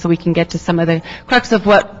meeting so we can get to some of the crux of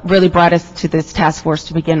what really brought us to this task force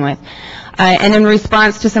to begin with. And in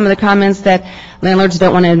response to some of the comments that landlords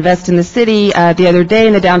don't want to invest in the city, the other day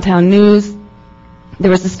in the Downtown News,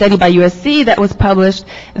 there was a study by USC that was published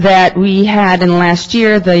that we had in the last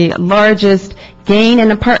year the largest gain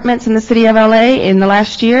in apartments in the city of LA in the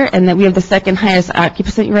last year, and that we have the second highest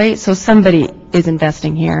occupancy rate. So somebody is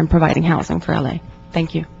investing here and providing housing for LA.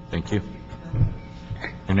 Thank you. Thank you.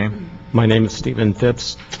 Your name? My name is Stephen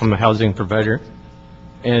Phipps. I'm a housing provider.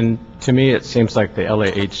 And to me, it seems like the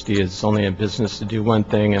LAHD is only in business to do one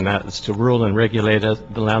thing, and that is to rule and regulate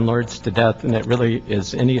the landlords to death. And it really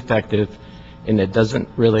is ineffective, and it doesn't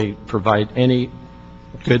really provide any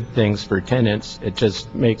good things for tenants. It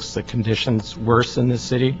just makes the conditions worse in the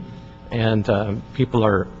city, and people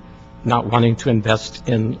are not wanting to invest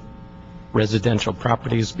in residential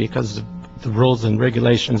properties because of the rules and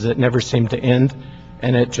regulations that never seem to end.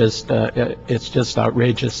 And it's just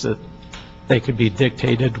outrageous that they could be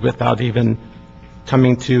dictated without even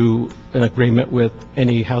coming to an agreement with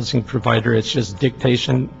any housing provider. It's just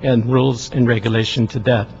dictation and rules and regulation to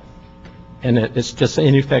death. And it's just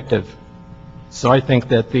ineffective. So I think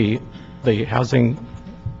that the housing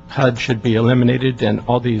HUD should be eliminated, and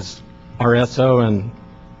all these RSO and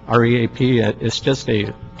REAP, it's just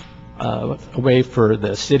a way for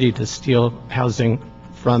the city to steal housing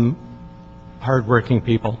from hardworking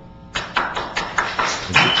people.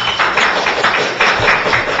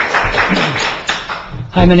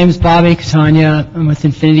 Hi, my name is Bobby Catania. I'm with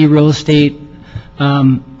Infinity Real Estate.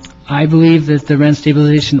 I believe that the rent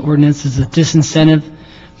stabilization ordinance is a disincentive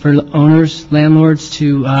for owners, landlords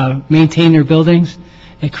to maintain their buildings.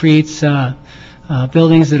 It creates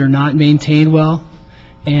buildings that are not maintained well.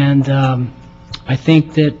 And I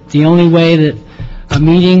think that the only way that a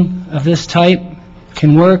meeting of this type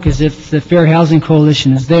can work is if the Fair Housing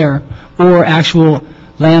Coalition is there, or actual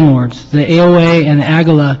landlords. The AOA and the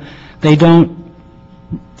AGLA, they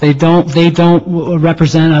don't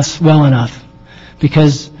represent us well enough,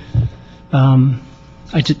 because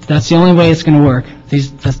that's the only way it's going to work.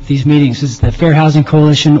 These meetings is the Fair Housing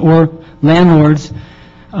Coalition or landlords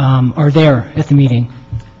are there at the meeting.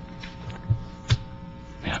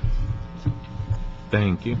 Yeah.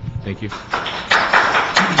 Thank you. Thank you.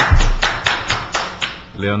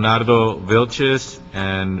 Leonardo Vilches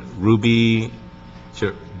and Ruby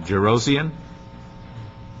Jerosian.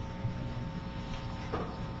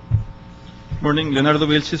 Morning, Leonardo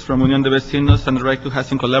Vilches from Unión de Vecinos and the Right to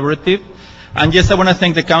Housing Collaborative. And yes, I want to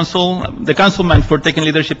thank the councilman for taking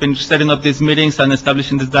leadership in setting up these meetings and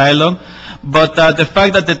establishing this dialogue. But the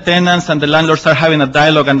fact that the tenants and the landlords are having a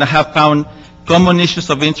dialogue and they have found common issues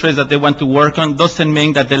of interest that they want to work on doesn't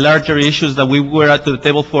mean that the larger issues that we were at the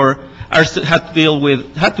table for had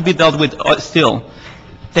to be dealt with still.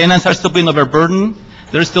 Tenants are still being overburdened.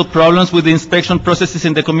 There's still problems with the inspection processes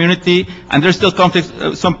in the community, and there's still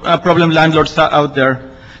conflicts, some problem landlords out there.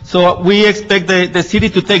 So we expect the city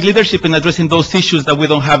to take leadership in addressing those issues that we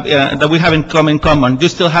don't have, that we have in common. You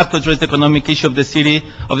still have to address the economic issue of the city,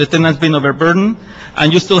 of the tenants being overburdened,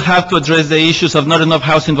 and you still have to address the issues of not enough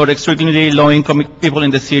housing for extremely low-income people in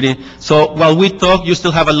the city. So while we talk, you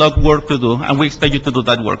still have a lot of work to do, and we expect you to do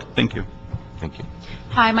that work. Thank you. Thank you.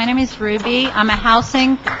 Hi, my name is Ruby. I'm a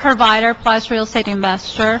housing provider plus real estate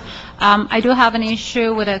investor. I do have an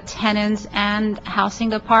issue with the tenants and housing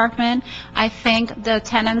department. I think the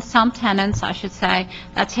tenants, some tenants, I should say,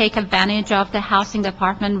 that take advantage of the housing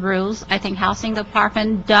department rules. I think housing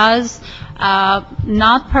department does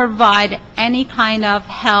not provide any kind of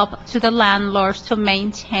help to the landlords to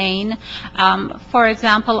maintain. For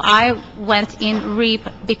example, I went in REAP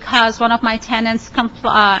because one of my tenants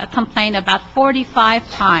complained about 45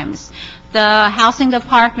 times The housing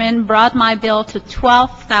department brought my bill to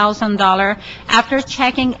 $12,000. After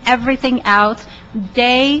checking everything out,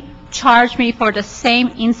 they charged me for the same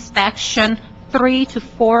inspection 3 to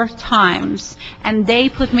 4 times, and they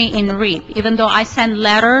put me in REAP. Even though I sent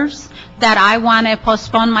letters that I want to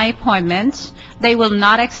postpone my appointment, they will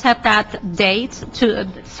not accept that date,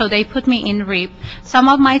 so they put me in REAP. Some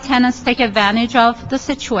of my tenants take advantage of the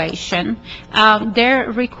situation. Their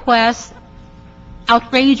request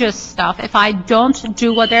outrageous stuff. If I don't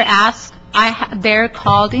do what they're asked, they're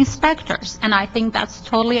called inspectors, and I think that's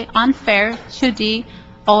totally unfair to the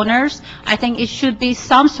owners. I think it should be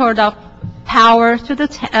some sort of power to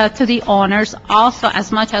the owners also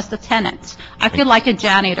as much as the tenants. I feel like a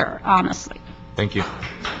janitor, honestly. Thank you.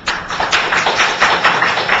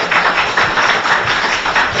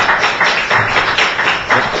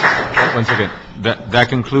 One second. That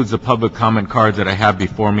concludes the public comment cards that I have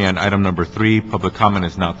before me on item number 3. Public comment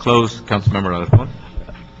is now closed. Councilmember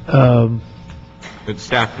Alarcon.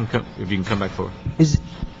 Staff, if you can come back forward.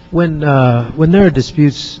 When there are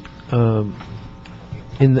disputes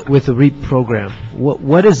with the REAP program,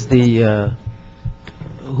 what is the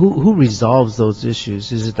who resolves those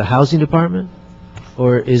issues? Is it the housing department,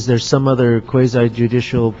 or is there some other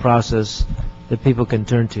quasi-judicial process that people can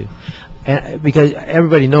turn to? Because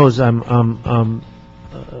everybody knows I'm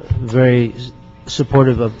very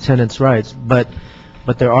supportive of tenants' rights, but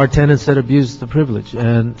there are tenants that abuse the privilege,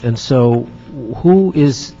 and so who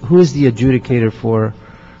is the adjudicator for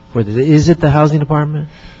this? Is it the housing department?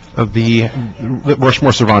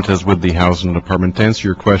 Rushmore Cervantes with the Housing Department. To answer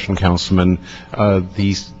your question, Councilman,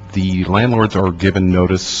 the landlords are given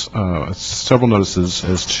notice, several notices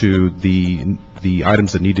as to the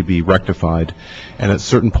items that need to be rectified, and at a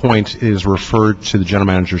certain point is referred to the general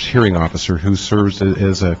manager's hearing officer, who serves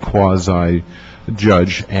as a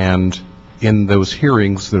quasi-judge, and in those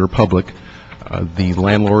hearings that are public, the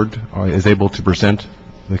landlord is able to present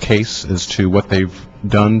the case as to what they've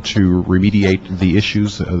done to remediate the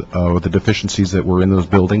issues or the deficiencies that were in those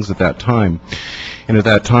buildings at that time. And at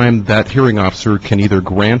that time, that hearing officer can either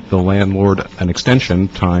grant the landlord an extension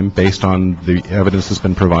time based on the evidence that's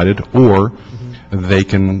been provided, or they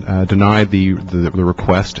can deny the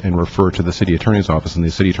request and refer to the city attorney's office, and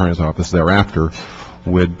the city attorney's office thereafter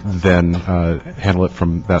would then handle it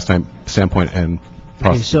from that standpoint and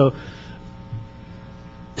process. Okay,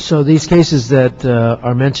 so these cases that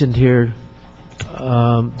are mentioned here,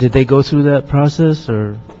 did they go through that process,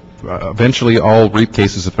 or? Eventually, all REAP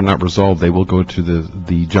cases, if they're not resolved, they will go to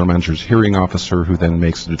the general manager's hearing officer, who then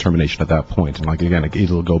makes the determination at that point. And like again,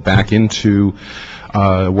 it'll go back into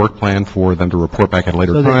a work plan for them to report back at a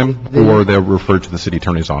later time, or they'll refer to the city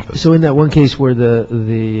attorney's office. So in that one case where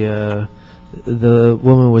the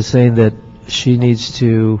woman was saying that she needs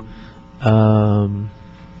to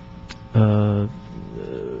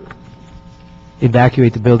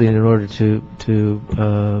evacuate the building in order to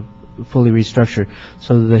fully restructure,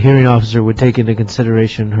 so the hearing officer would take into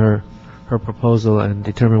consideration her proposal and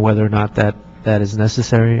determine whether or not that is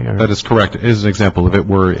necessary? Or? That is correct. As an example, if it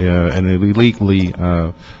were an illegally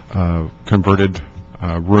converted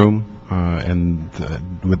room, and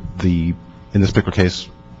in this particular case,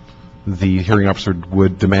 the hearing officer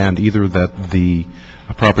would demand either that the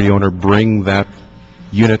property owner bring that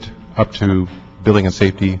unit up to building and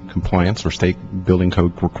safety compliance or state building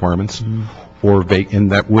code requirements,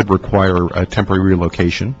 and that would require a temporary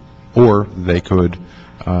relocation, or they could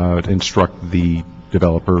instruct the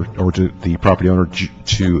developer or the property owner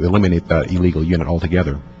to eliminate that illegal unit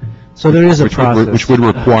altogether. So there is a process. Which would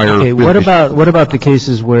require... Okay, what about the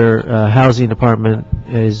cases where housing department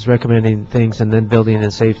is recommending things and then building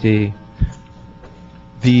and safety?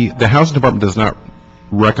 The housing department does not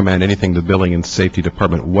recommend anything to the building and safety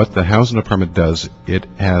department. What the housing department does, it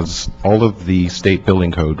has all of the state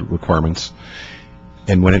building code requirements,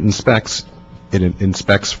 and when it inspects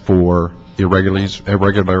for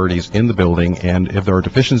irregularities in the building, and if there are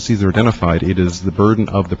deficiencies that are identified, it is the burden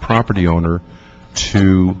of the property owner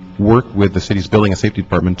to work with the city's building and safety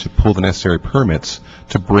department to pull the necessary permits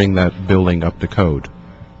to bring that building up to code.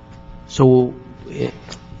 So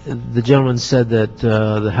the gentleman said that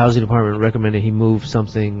the housing department recommended he move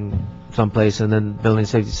something someplace, and then building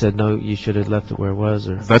safety said, no, you should have left it where it was?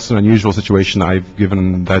 Or? That's an unusual situation. I've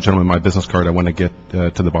given that gentleman my business card. I want to get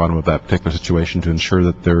to the bottom of that particular situation to ensure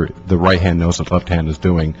that the right hand knows what the left hand is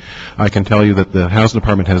doing. I can tell you that the housing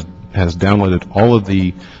department has has downloaded all of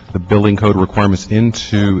the building code requirements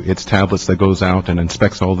into its tablets that goes out and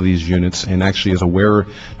inspects all of these units, and actually is aware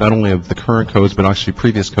not only of the current codes, but actually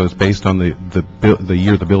previous codes based on the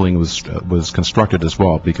year the building was constructed as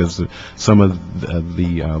well, because some of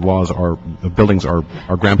the buildings are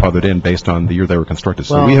grandfathered in based on the year they were constructed.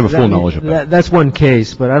 So we have a full knowledge of that. That's one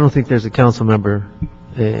case, but I don't think there's a council member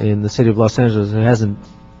in the city of Los Angeles that hasn't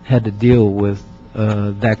had to deal with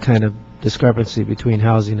that kind of discrepancy between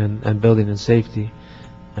housing and building and safety.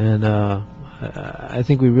 And I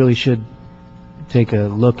think we really should take a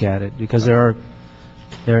look at it, because there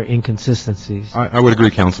are inconsistencies. I would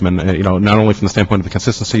agree, Councilman. Not only from the standpoint of the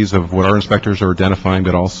consistencies of what our inspectors are identifying,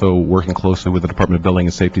 but also working closely with the Department of Building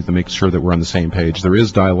and Safety to make sure that we're on the same page. There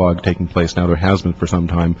is dialogue taking place now. There has been for some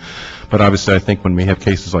time. But obviously, I think when we have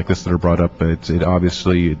cases like this that are brought up, it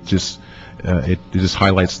just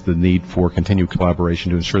highlights the need for continued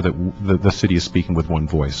collaboration to ensure that the city is speaking with one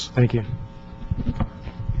voice. Thank you.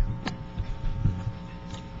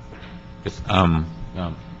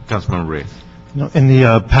 Councilman Reyes. In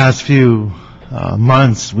the past few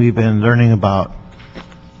months, we've been learning about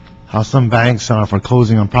how some banks are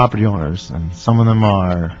foreclosing on property owners, and some of them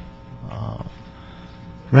are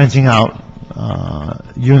renting out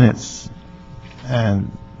units.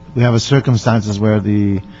 And we have circumstances where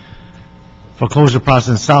the foreclosure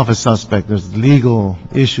process itself is suspect. There's legal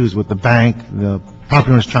issues with the bank. The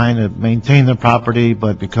property owner is trying to maintain their property,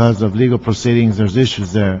 but because of legal proceedings, there's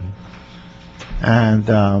issues there.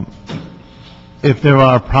 And if there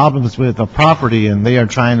are problems with a property and they are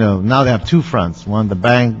trying to, now they have two fronts, one, the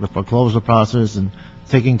bank, the foreclosure process, and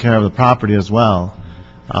taking care of the property as well.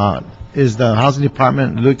 Is the housing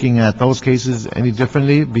department looking at those cases any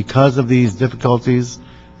differently because of these difficulties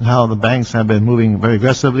and how the banks have been moving very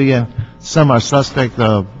aggressively, and some are suspect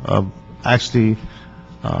of actually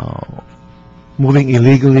moving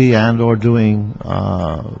illegally and or doing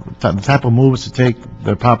the type of moves to take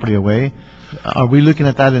their property away? Are we looking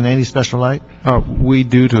at that in any special light? We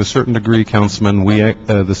do to a certain degree, Councilman.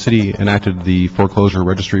 The city enacted the foreclosure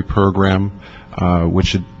registry program,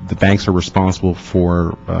 which the banks are responsible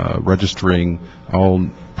for registering all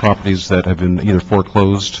properties that have been either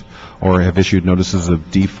foreclosed or have issued notices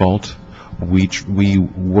of default. We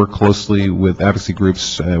work closely with advocacy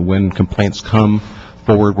groups when complaints come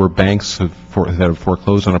forward where banks that have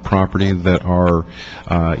foreclosed on a property that are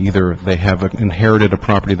either they have inherited a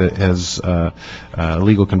property that has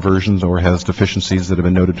illegal conversions or has deficiencies that have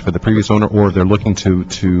been noted for the previous owner, or they're looking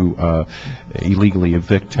to illegally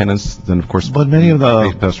evict tenants. Then, of course, but many of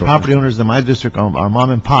the property owners in my district are mom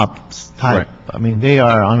and pop type. Right. I mean, they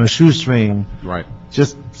are on a shoestring, right?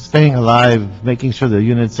 Just staying alive, making sure the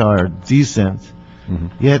units are decent.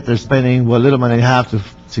 Mm-hmm. Yet they're spending what little money they have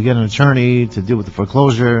to get an attorney to deal with the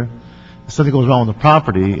foreclosure. If something goes wrong with the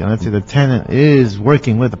property, and let's say the tenant is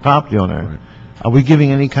working with the property owner, right. Are we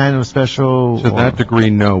giving any kind of special? To that degree,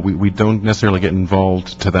 no. We don't necessarily get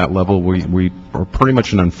involved to that level. We are pretty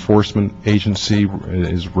much an enforcement agency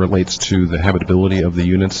as relates to the habitability of the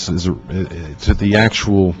units. To the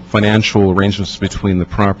actual financial arrangements between the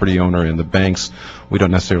property owner and the banks, we don't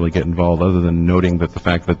necessarily get involved, other than noting that the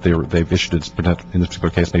fact that they've issued, in this particular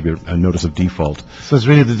case, maybe a notice of default. So it's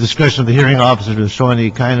really the discretion of the hearing officer to show any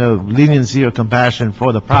kind of leniency or compassion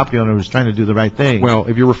for the property owner who's trying to do the right thing. Well,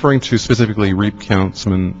 if you're referring to specifically REAP,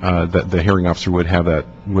 Councilman, that the hearing officer would have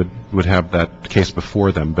that case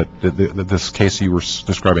before them. But this case you were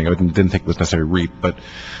describing, I didn't think it was necessarily REAP. But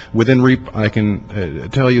within REAP, I can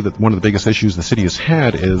tell you that one of the biggest issues the city has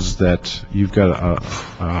had is that you've got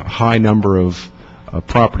a high number of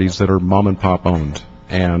properties that are mom and pop owned,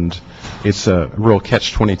 and it's a real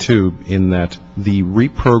catch-22 in that the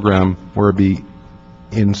REAP program, where it be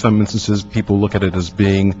in some instances people look at it as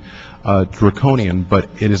being draconian, but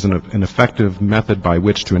it is an effective method by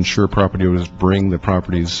which to ensure property owners bring the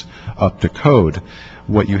properties up to code.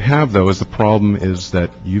 What you have, though, is the problem is that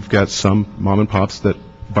you've got some mom and pops that,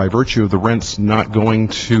 by virtue of the rents not going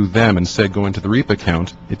to them, instead going to the REAP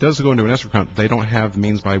account, it does go into an escrow account. They don't have the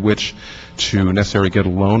means by which to necessarily get a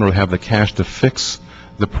loan or have the cash to fix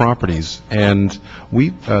the properties. And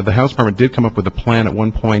the House Department did come up with a plan at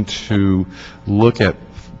one point to look at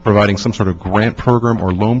providing some sort of grant program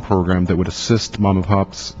or loan program that would assist mom and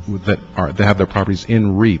pops that have their properties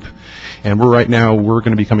in REAP. And we're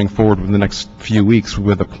going to be coming forward in the next few weeks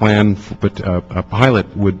with a plan, a pilot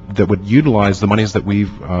that would utilize the monies that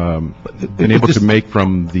we've been able to make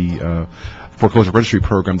from the foreclosure registry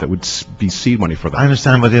program that would be seed money for that. I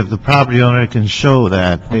understand, but if the property owner can show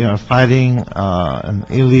that they are fighting an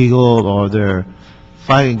illegal, or they're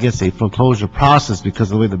fighting against a foreclosure process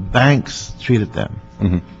because of the way the banks treated them,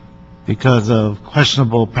 mm-hmm. because of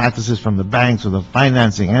questionable practices from the banks or the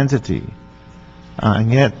financing entity.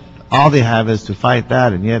 And yet, all they have is to fight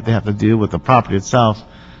that, and yet they have to deal with the property itself.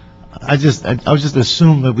 I would just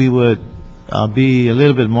assume that we would be a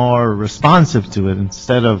little bit more responsive to it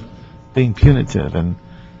instead of being punitive. And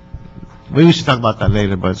maybe we should talk about that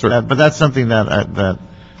later, but that's something that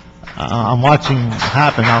I'm watching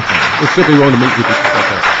happen out there. It's simply wrong to make people.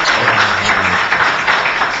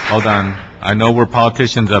 Hold on. I know we're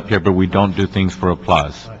politicians up here, but we don't do things for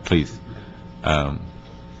applause, please. That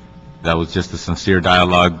was just a sincere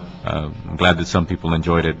dialogue. I'm glad that some people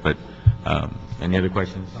enjoyed it, but any other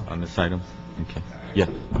questions on this item? Okay. Yeah.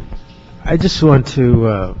 I just want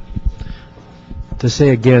to say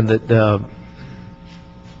again that,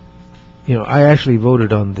 I actually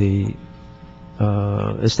voted on the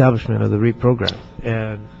establishment of the REAP program,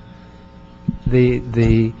 and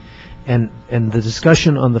the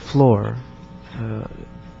discussion on the floor,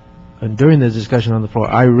 and during the discussion on the floor,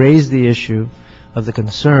 I raised the issue of the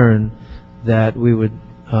concern that we would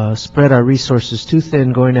spread our resources too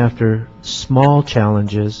thin going after small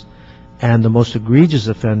challenges, and the most egregious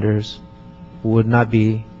offenders would not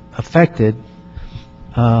be affected.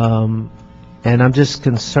 And I'm just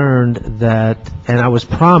concerned that, and I was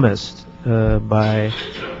promised by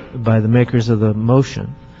the makers of the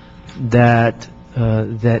motion that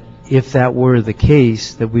if that were the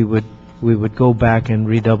case, that we would go back and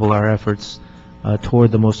redouble our efforts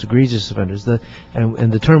toward the most egregious offenders.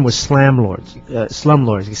 And the term was slumlords.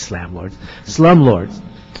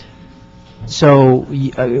 So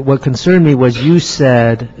what concerned me was you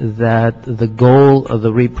said that the goal of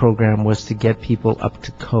the REAP program was to get people up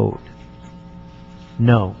to code.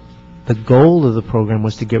 No. The goal of the program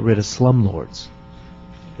was to get rid of slumlords.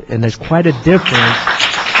 And there's quite a difference.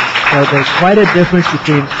 There's quite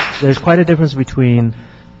a difference between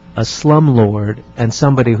a slumlord and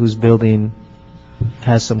somebody whose building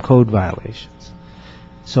has some code violations.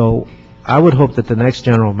 So I would hope that the next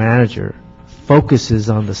general manager focuses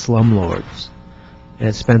on the slumlords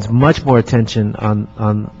and spends much more attention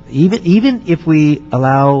on even if we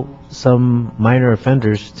allow some minor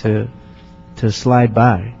offenders to slide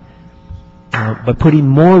by, but putting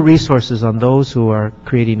more resources on those who are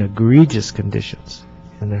creating egregious conditions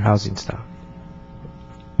in their housing stock.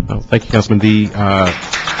 Well, thank you, Councilman.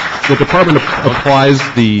 The department applies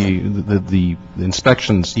the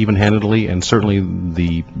inspections even-handedly, and certainly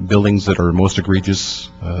the buildings that are most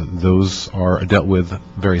egregious, those are dealt with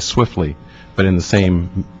very swiftly, but in the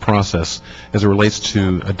same process. As it relates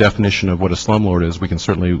to a definition of what a slumlord is, we can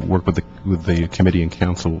certainly work with the committee and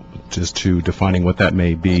council as to defining what that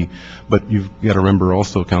may be. But you've got to remember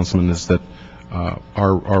also, Councilman, is that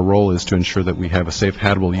our role is to ensure that we have a safe,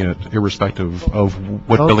 habitable unit, irrespective of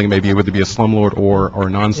what building it may be, whether it be a slumlord or a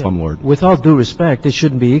non-slumlord. Yeah. With all due respect, it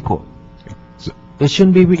shouldn't be equal. It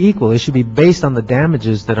shouldn't be equal. It should be based on the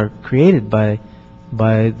damages that are created by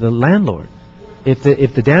the landlord. If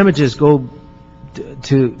the damages go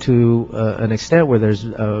to an extent where there's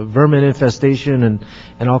vermin infestation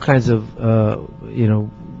and all kinds of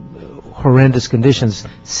horrendous conditions,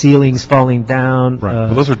 ceilings falling down, right.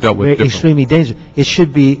 Well, those are dealt with extremely dangerous. It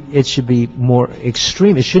should be more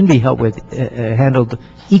extreme. It shouldn't be handled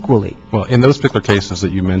equally. Well, in those particular cases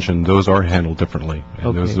that you mentioned, those are handled differently.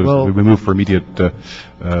 And we move for immediate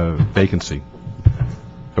vacancy.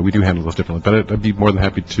 But we do handle those differently. But I'd be more than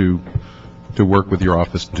happy to work with your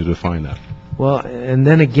office to define that. Well, and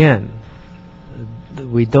then again,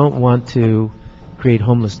 we don't want to create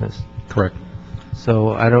homelessness. Correct.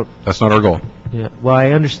 So I don't. That's not our goal. Yeah. Well,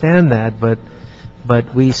 I understand that, but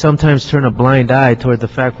we sometimes turn a blind eye toward the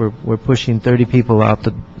fact we're pushing 30 people out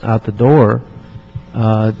the door,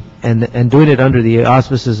 and doing it under the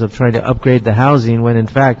auspices of trying to upgrade the housing, when in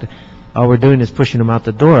fact all we're doing is pushing them out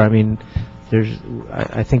the door. I mean,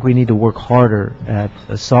 I think we need to work harder at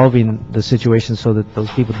solving the situation so that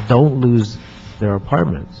those people don't lose their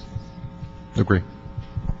apartments. Agree.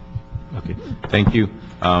 Okay. Thank you.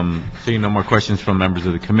 Seeing no more questions from members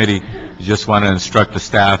of the committee, I just want to instruct the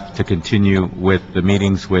staff to continue with the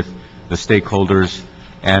meetings with the stakeholders,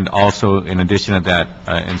 and also, in addition to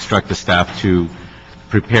that, instruct the staff to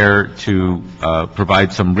prepare to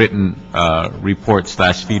provide some written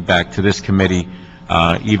report/feedback to this committee,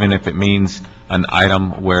 even if it means an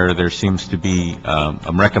item where there seems to be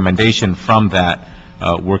a recommendation from that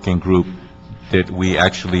working group that we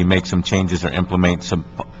actually make some changes or implement some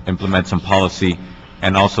policy.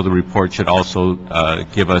 And also the report should also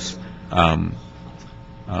give us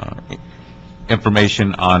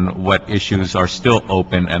information on what issues are still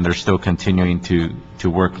open and they're still continuing to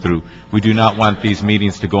work through. We do not want these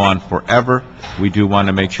meetings to go on forever. We do want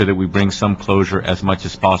to make sure that we bring some closure as much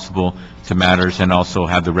as possible to matters and also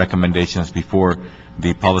have the recommendations before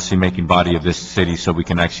the policy-making body of this city so we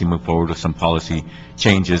can actually move forward with some policy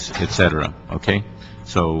changes, et cetera, okay?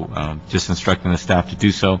 So just instructing the staff to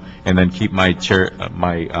do so, and then keep my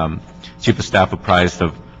chief of staff apprised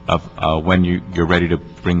of when you're ready to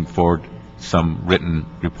bring forward some written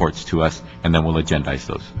reports to us, and then we'll agendize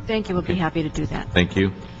those. Thank you. We'll be happy to do that. Thank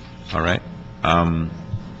you. All right.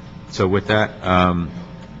 So with that,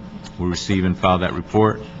 we'll receive and file that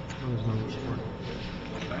report.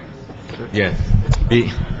 Yes.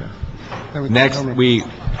 Next,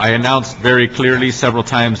 I announced very clearly several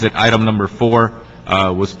times that item number 4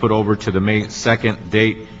 was put over to the May 2nd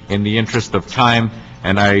date in the interest of time,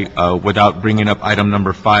 and without bringing up item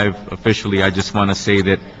number 5 officially, I just want to say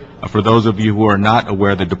that for those of you who are not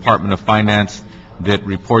aware, the Department of Finance that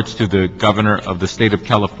reports to the Governor of the State of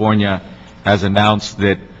California has announced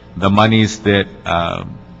that the monies that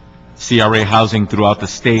CRA housing throughout the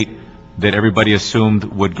state that everybody assumed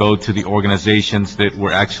would go to the organizations that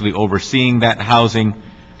were actually overseeing that housing,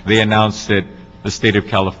 they announced that the State of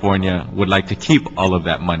California would like to keep all of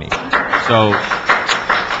that money.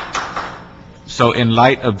 So in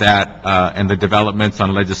light of that and the developments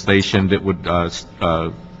on legislation that would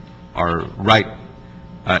are right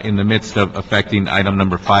in the midst of affecting item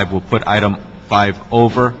number 5, we'll put item 5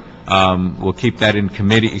 over. We'll keep that in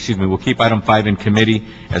committee, we'll keep item 5 in committee.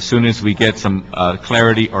 As soon as we get some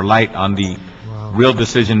clarity or light on the real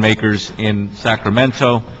decision makers in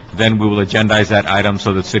Sacramento, then we will agendize that item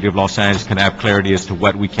so the City of Los Angeles can have clarity as to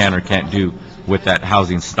what we can or can't do with that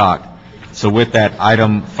housing stock. So with that,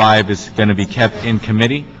 item 5 is going to be kept in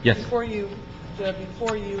committee. Yes. Before you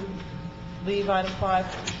leave item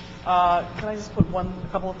 5, can I just put a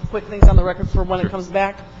couple of quick things on the record for when it comes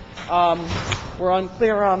back? We're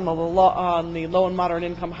unclear on the low and moderate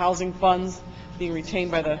income housing funds being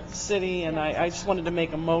retained by the city, and I just wanted to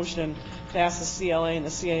make a motion to ask the CLA and the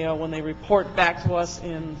CAO when they report back to us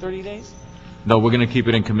in 30 days. No, we're going to keep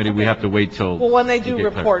it in committee. We have to wait till. Well, when they do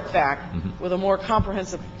report back with a more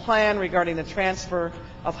comprehensive plan regarding the transfer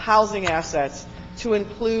of housing assets to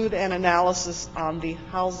include an analysis on the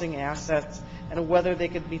housing assets and whether they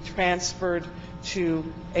could be transferred to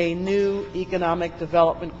a new economic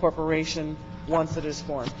development corporation once it is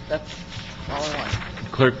formed. That's all I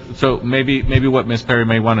want. Clerk, so maybe what Ms. Perry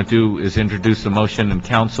may want to do is introduce the motion in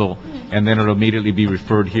council, and then it'll immediately be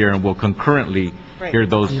referred here, and we'll concurrently hear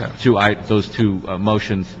those two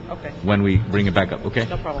motions when we bring it back up. Okay?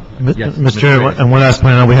 No problem. Yes, Mr. Chair, and one last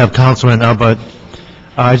point, I know we have council right now, but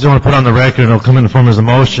I just want to put on the record, and it'll come in the form as a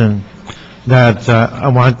motion, that I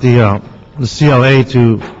want the CLA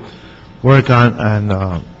to work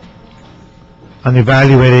on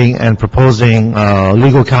evaluating and proposing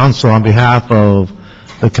legal counsel on behalf of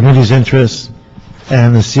the community's interests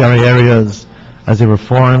and the CRA areas as they were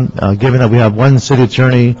formed, given that we have one city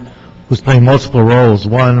attorney who's playing multiple roles,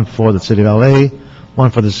 one for the city of LA,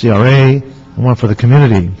 one for the CRA, and one for the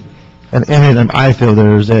community. And in it, I feel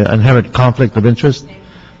there's an inherent conflict of interest.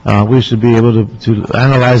 We should be able to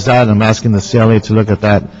analyze that, and I'm asking the CLA to look at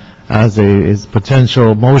that as a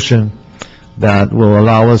potential motion that will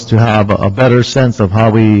allow us to have a better sense of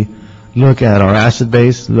how we look at our asset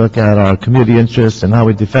base, look at our community interests, and how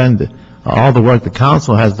we defend all the work the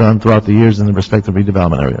council has done throughout the years in the respective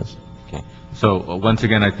redevelopment areas. Okay. So once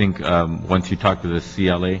again, I think once you talk to the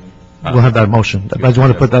CLA, we'll have that motion. I just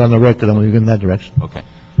want to put that on the record, and we'll go in that direction. Okay.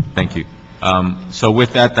 Thank you. So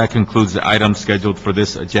with that, that concludes the item scheduled for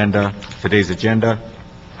this agenda, today's agenda.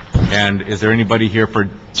 And is there anybody here for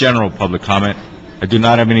general public comment? I do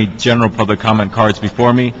not have any general public comment cards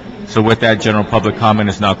before me. So with that, general public comment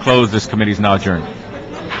is now closed. This committee is now adjourned.